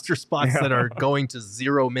 3 roster spots that are going to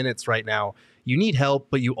 0 minutes right now. You need help,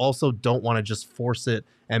 but you also don't want to just force it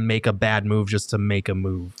and make a bad move just to make a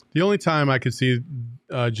move. The only time I could see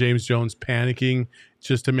James Jones panicking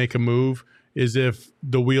just to make a move is if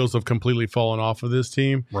the wheels have completely fallen off of this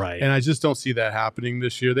team. Right. And I just don't see that happening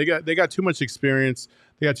this year. They got too much experience.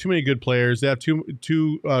 They got too many good players. They have too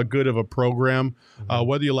good of a program.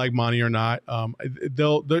 Whether you like Monty or not,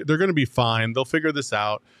 they're going to be fine. They'll figure this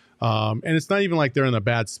out. And it's not even like they're in a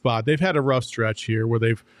bad spot. They've had a rough stretch here where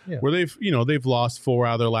they've lost 4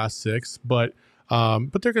 out of their last 6, but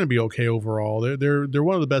they're going to be okay overall. They're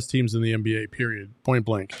one of the best teams in the NBA. Period. Point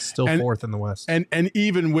blank. Still 4th in the West. And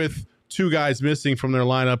even with 2 guys missing from their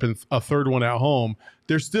lineup and a 3rd one at home,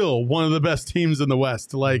 they're still one of the best teams in the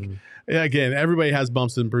West. Like again, everybody has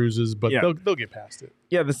bumps and bruises, but they'll get past it.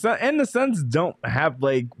 Yeah, the Suns don't have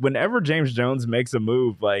whenever James Jones makes a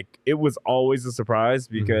move, it was always a surprise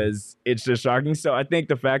because it's just shocking. So I think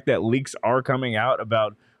the fact that leaks are coming out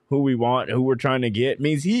about who we want, who we're trying to get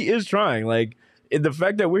means he is trying. The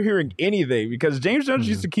fact that we're hearing anything, because James Jones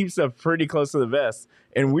used to keep stuff pretty close to the vest,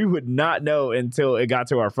 and we would not know until it got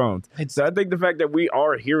to our phones. So I think the fact that we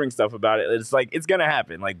are hearing stuff about it, it's going to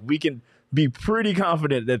happen. We can be pretty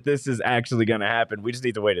confident that this is actually going to happen. We just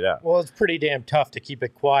need to wait it out. Well, it's pretty damn tough to keep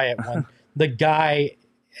it quiet when the guy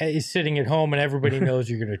is sitting at home and everybody knows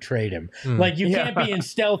you're going to trade him. You can't be in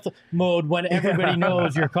stealth mode when everybody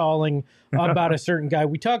knows you're calling about a certain guy.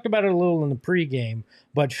 We talked about it a little in the pregame,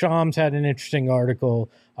 but Shams had an interesting article,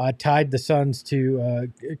 tied the Suns to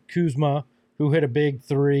Kuzma, who hit a big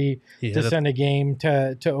 3 to send a game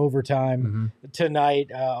to overtime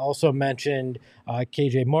tonight. Also mentioned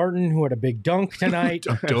KJ Martin, who had a big dunk tonight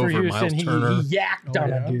for Houston. He yacked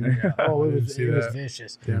on a dude. It was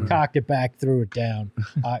vicious. Cocked it back, threw it down.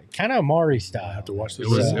 Kind of Amari style. I have to watch this.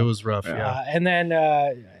 It was rough, and then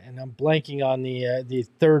and I'm blanking on the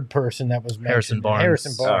third person that was mentioned.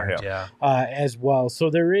 Harrison Barnes. As well.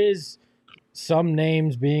 So there is some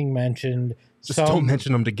names being mentioned. Just don't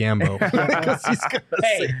mention him to Gambo.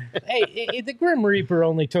 Hey, the Grim Reaper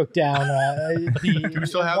only took down Do we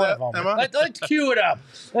still have that, Emma? Let's cue it up.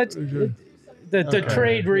 The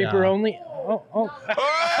trade Reaper only.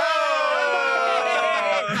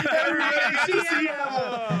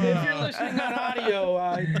 If you're listening on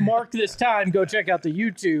audio, mark this time. Go check out the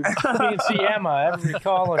YouTube. You can see Emma. Everybody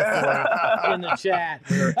calling for it in the chat.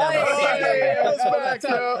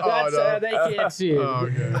 They can't see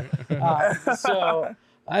it.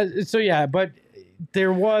 So yeah, but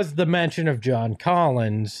there was the mention of John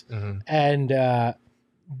Collins, and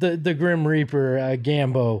the Grim Reaper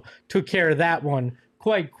Gambo took care of that one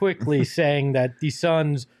quite quickly, saying that the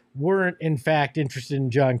Suns weren't in fact interested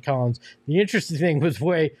in John Collins. The interesting thing was the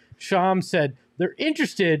way Sham said they're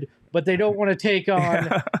interested, but they don't want to take on,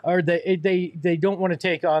 or they don't want to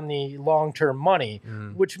take on the long-term money,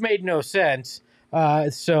 which made no sense.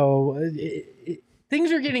 So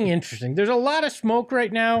things are getting interesting. There's a lot of smoke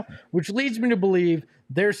right now, which leads me to believe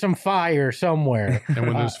there's some fire somewhere. And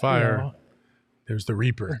when there's fire, there's the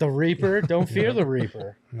Reaper. The Reaper, don't fear the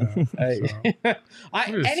Reaper.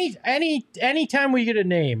 Anytime we get a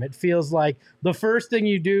name, it feels like the first thing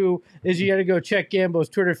you do is you got to go check Gambo's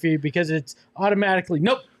Twitter feed because it's automatically,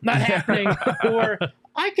 nope, not happening. Or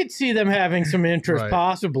I could see them having some interest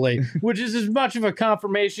possibly, which is as much of a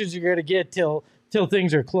confirmation as you're going to get till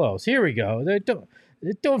things are close. Here we go.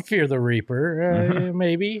 Don't fear the Reaper.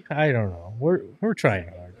 Maybe, I don't know. We're trying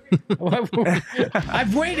hard.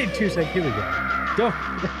 I've waited 2 seconds. Here we go.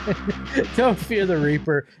 Don't fear the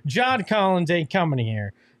Reaper. John Collins ain't coming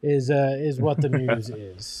here. Is what the news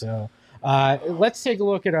is. So let's take a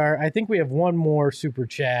look at I think we have one more super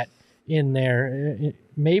chat in there.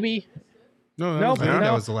 Maybe. No,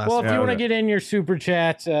 that was the last. Well, if you want to get in your super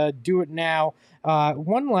chats, do it now.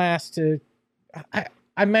 One last.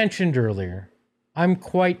 I mentioned earlier, I'm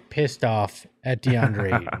quite pissed off at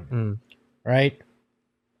DeAndre Ayton. Right.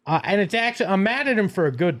 And it's actually, I'm mad at him for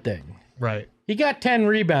a good thing. Right. He got 10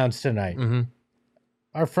 rebounds tonight.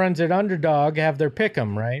 Our friends at Underdog have their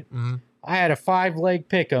pick'em, right? I had a 5-leg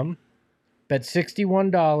pick'em, bet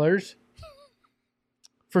 $61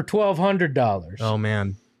 for $1,200. Oh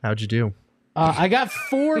man, how'd you do? I got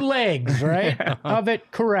 4 legs, right, of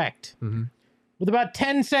it correct. With about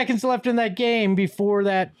 10 seconds left in that game before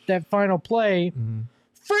that final play,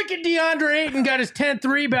 freaking DeAndre Ayton got his 10th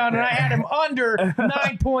rebound, and I had him under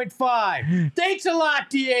 9.5. Thanks a lot,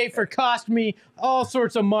 DA, for costing me all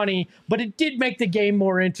sorts of money, but it did make the game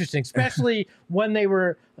more interesting, especially when they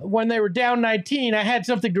were down 19. I had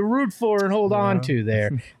something to root for and hold on to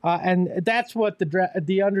there, and that's what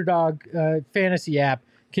the Underdog fantasy app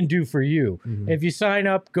can do for you. If you sign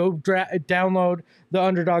up, go download the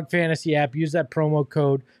Underdog fantasy app, use that promo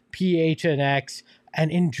code PHNX, and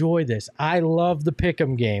enjoy this. I love the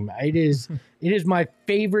Pick'em game. It is my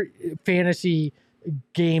favorite fantasy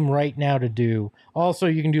game right now to do. Also,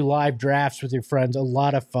 you can do live drafts with your friends. A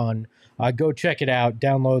lot of fun. Go check it out.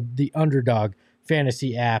 Download the Underdog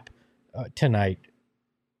fantasy app tonight.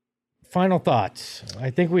 Final thoughts. I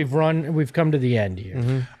think we've come to the end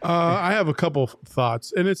here. I have a couple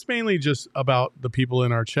thoughts, and it's mainly just about the people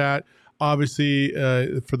in our chat. Obviously,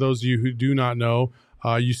 for those of you who do not know,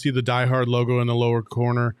 you see the Die Hard logo in the lower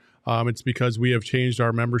corner. It's because we have changed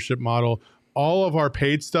our membership model. All of our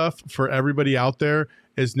paid stuff for everybody out there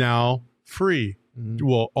is now free.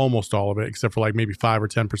 Well, almost all of it, except for like maybe 5 or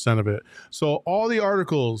 10% of it. So all the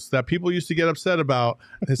articles that people used to get upset about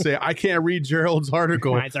and say, I can't read Gerald's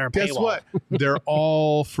article. Guess what? They're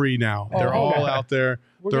all free now. They're all out there.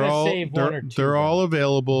 They're all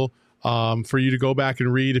available for you to go back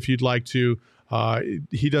and read if you'd like to.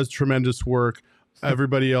 He does tremendous work.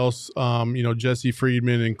 Everybody else, Jesse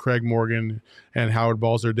Friedman and Craig Morgan and Howard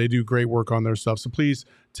Balzer, they do great work on their stuff. So please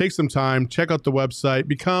take some time, check out the website,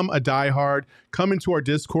 become a diehard, come into our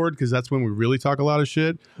Discord because that's when we really talk a lot of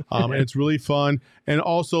shit. And it's really fun. And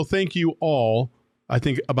also thank you all, I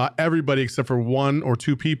think about everybody except for 1 or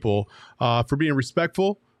 2 people, for being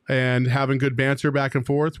respectful and having good banter back and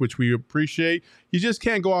forth, which we appreciate. You just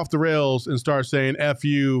can't go off the rails and start saying F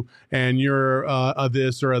you and you're a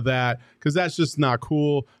this or a that, because that's just not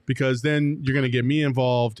cool, because then you're going to get me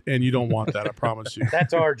involved and you don't want that, I promise you.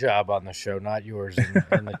 That's our job on the show, not yours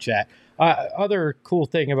in the chat. Other cool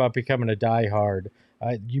thing about becoming a diehard,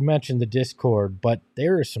 you mentioned the Discord, but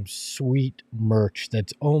there is some sweet merch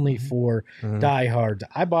that's only for diehards.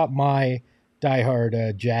 I bought my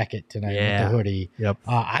diehard jacket tonight with the hoodie. Yep.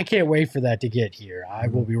 I can't wait for that to get here. I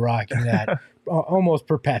will be rocking that almost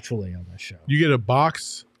perpetually on the show. You get a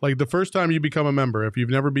box, like the first time you become a member. If you're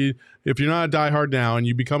not a diehard now and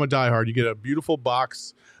you become a diehard, you get a beautiful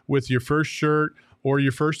box with your first shirt or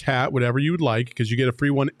your first hat, whatever you would like, because you get a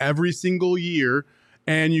free one every single year,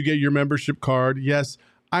 and you get your membership card. Yes,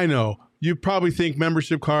 I know. You probably think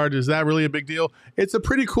membership card, is that really a big deal? It's a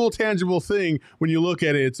pretty cool, tangible thing when you look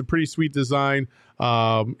at it. It's a pretty sweet design.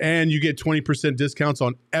 And you get 20% discounts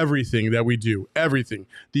on everything that we do. Everything.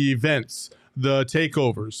 The events, the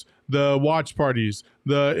takeovers, the watch parties,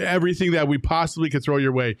 everything that we possibly could throw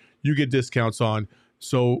your way, you get discounts on.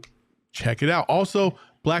 So check it out. Also,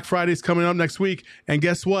 Black Friday is coming up next week. And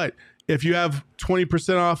guess what? If you have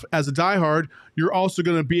 20% off as a diehard, you're also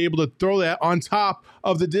going to be able to throw that on top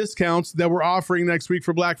of the discounts that we're offering next week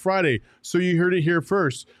for Black Friday. So you heard it here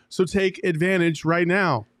first. So take advantage right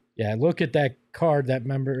now. Yeah, look at that card, that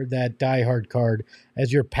diehard card,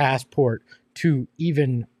 as your passport to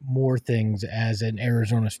even more things as an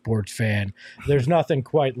Arizona sports fan. There's nothing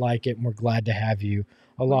quite like it, and we're glad to have you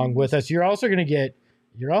along with us. You're also going to get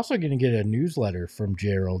a newsletter from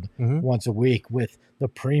Gerald once a week with the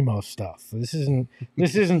primo stuff. This isn't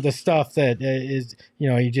the stuff that is,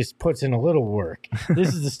 he just puts in a little work.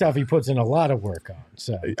 This is the stuff he puts in a lot of work on.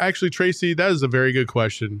 So actually, Tracy, that is a very good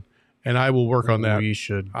question, and I will work on that. We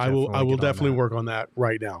should. I will definitely work on that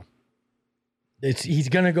right now. He's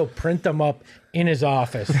going to go print them up in his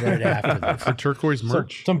office right after this. For turquoise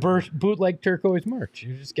merch. Some bootleg turquoise merch.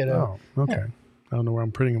 You just get a... Oh, okay. Yeah. I don't know where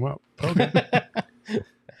I'm printing them up. Okay.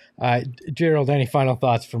 Gerald, any final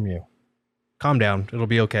thoughts from you? Calm down. It'll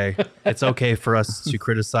be okay. It's okay for us to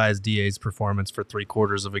criticize DA's performance for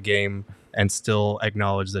 3/4 of a game and still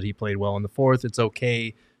acknowledge that he played well in the fourth. It's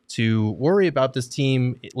okay to worry about this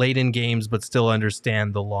team late in games, but still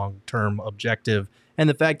understand the long-term objective and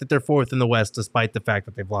the fact that they're fourth in the West, despite the fact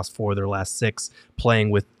that they've lost 4 of their last 6,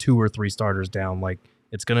 playing with 2 or 3 starters down. Like,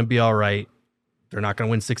 it's going to be all right. They're not going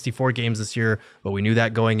to win 64 games this year, but we knew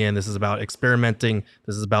that going in. This is about experimenting.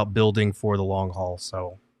 This is about building for the long haul.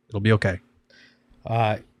 So it'll be okay.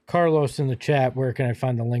 Carlos in the chat, where can I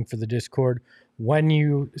find the link for the Discord? When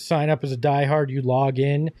you sign up as a diehard, you log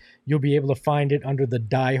in, you'll be able to find it under the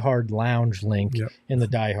diehard lounge link in the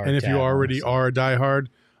diehard And if tab you already are a diehard,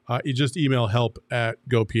 you just email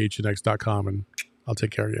help@gophnx.com and I'll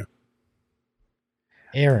take care of you.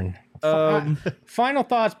 Aaron, final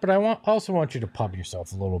thoughts, but I also want you to pub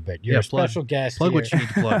yourself a little bit. You're a special guest. Plug here. what you need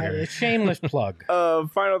to plug. A shameless plug.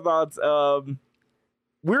 Final thoughts.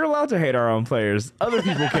 We're allowed to hate our own players. Other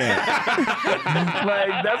people can't.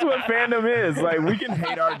 Like, that's what fandom is. Like, we can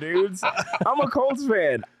hate our dudes. I'm a Colts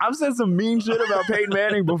fan. I've said some mean shit about Peyton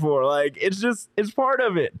Manning before. Like, it's part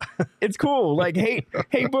of it. It's cool. Like, hate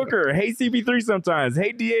Booker, hate CP3 sometimes,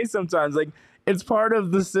 hate DA sometimes. Like, it's part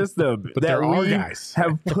of the system that we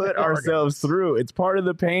have put ourselves through. It's part of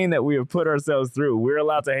the pain that we have put ourselves through. We're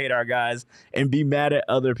allowed to hate our guys and be mad at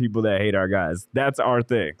other people that hate our guys. That's our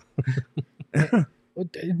thing.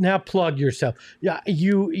 Now plug yourself. Yeah,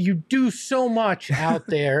 you do so much out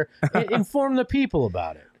there. Inform the people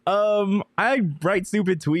about it. I write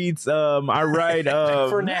stupid tweets. I write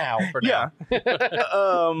for now.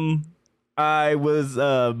 I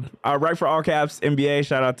write for All Caps NBA.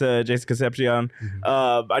 Shout out to Jason Concepcion.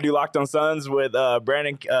 I do Locked on Suns with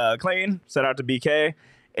Brandon Clean. Shout out to BK.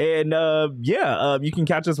 And you can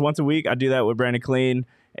catch us once a week. I do that with Brandon Clean.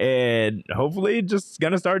 And hopefully just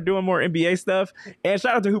gonna start doing more NBA stuff. And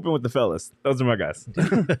shout out to Hooping with the Fellas. Those are my guys.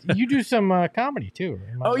 You do some comedy too.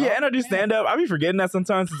 Yeah, and I do stand up. I be forgetting that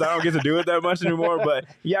sometimes since I don't get to do it that much anymore. But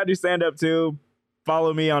yeah, I do stand up too.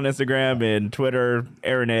 Follow me on Instagram and Twitter,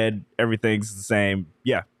 Aaron Ed. Everything's the same.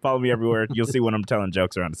 Yeah, follow me everywhere. You'll see when I'm telling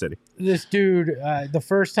jokes around the city. This dude, the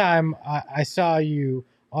first time I saw you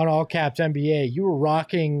on All Caps NBA, you were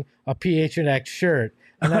rocking a PHNX shirt.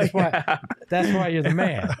 And that's why you're the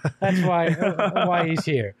man. That's why he's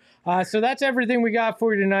here. So that's everything we got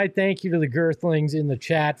for you tonight. Thank you to the Girthlings in the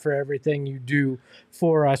chat for everything you do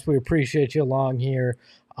for us. We appreciate you along here.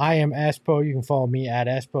 I am Espo. You can follow me at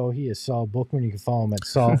Espo. He is Saul Bookman. You can follow him at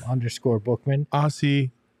Saul_Bookman.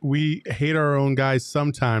 Aussie, we hate our own guys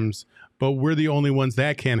sometimes, but we're the only ones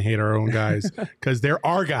that can hate our own guys because they're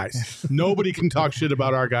our guys. Nobody can talk shit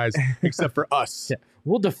about our guys except for us. Yeah.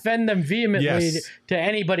 We'll defend them vehemently to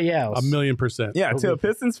anybody else. 1,000,000%. Yeah, to a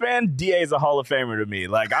Pistons fan, DA is a Hall of Famer to me.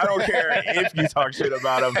 Like, I don't care if you talk shit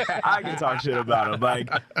about him. I can talk shit about him. Like,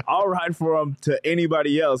 I'll ride for him to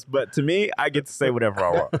anybody else, but to me, I get to say whatever I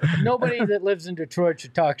want. Nobody that lives in Detroit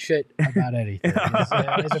should talk shit about anything.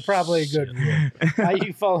 It's probably a good rule. You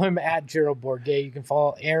can follow him at Gerald Bourget. You can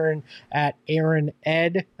follow Aaron at Aaron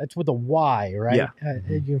Ed. That's with a Y, right? Yeah.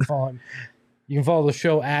 You can follow him. You can follow the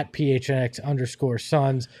show at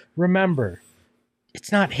PHNX_Suns. Remember, it's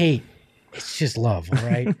not hate. It's just love, all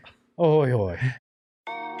right? Ahoy, hoy.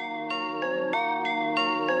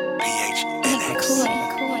 PHNX.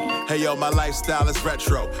 Hey, yo, my lifestyle is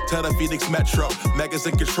retro. Tell the Phoenix Metro. Megas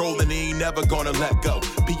in control and he ain't never gonna let go.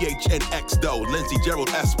 PHNX, though. Lindsey, Gerald,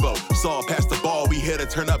 Espo. Saw past the ball. We here to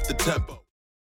turn up the tempo.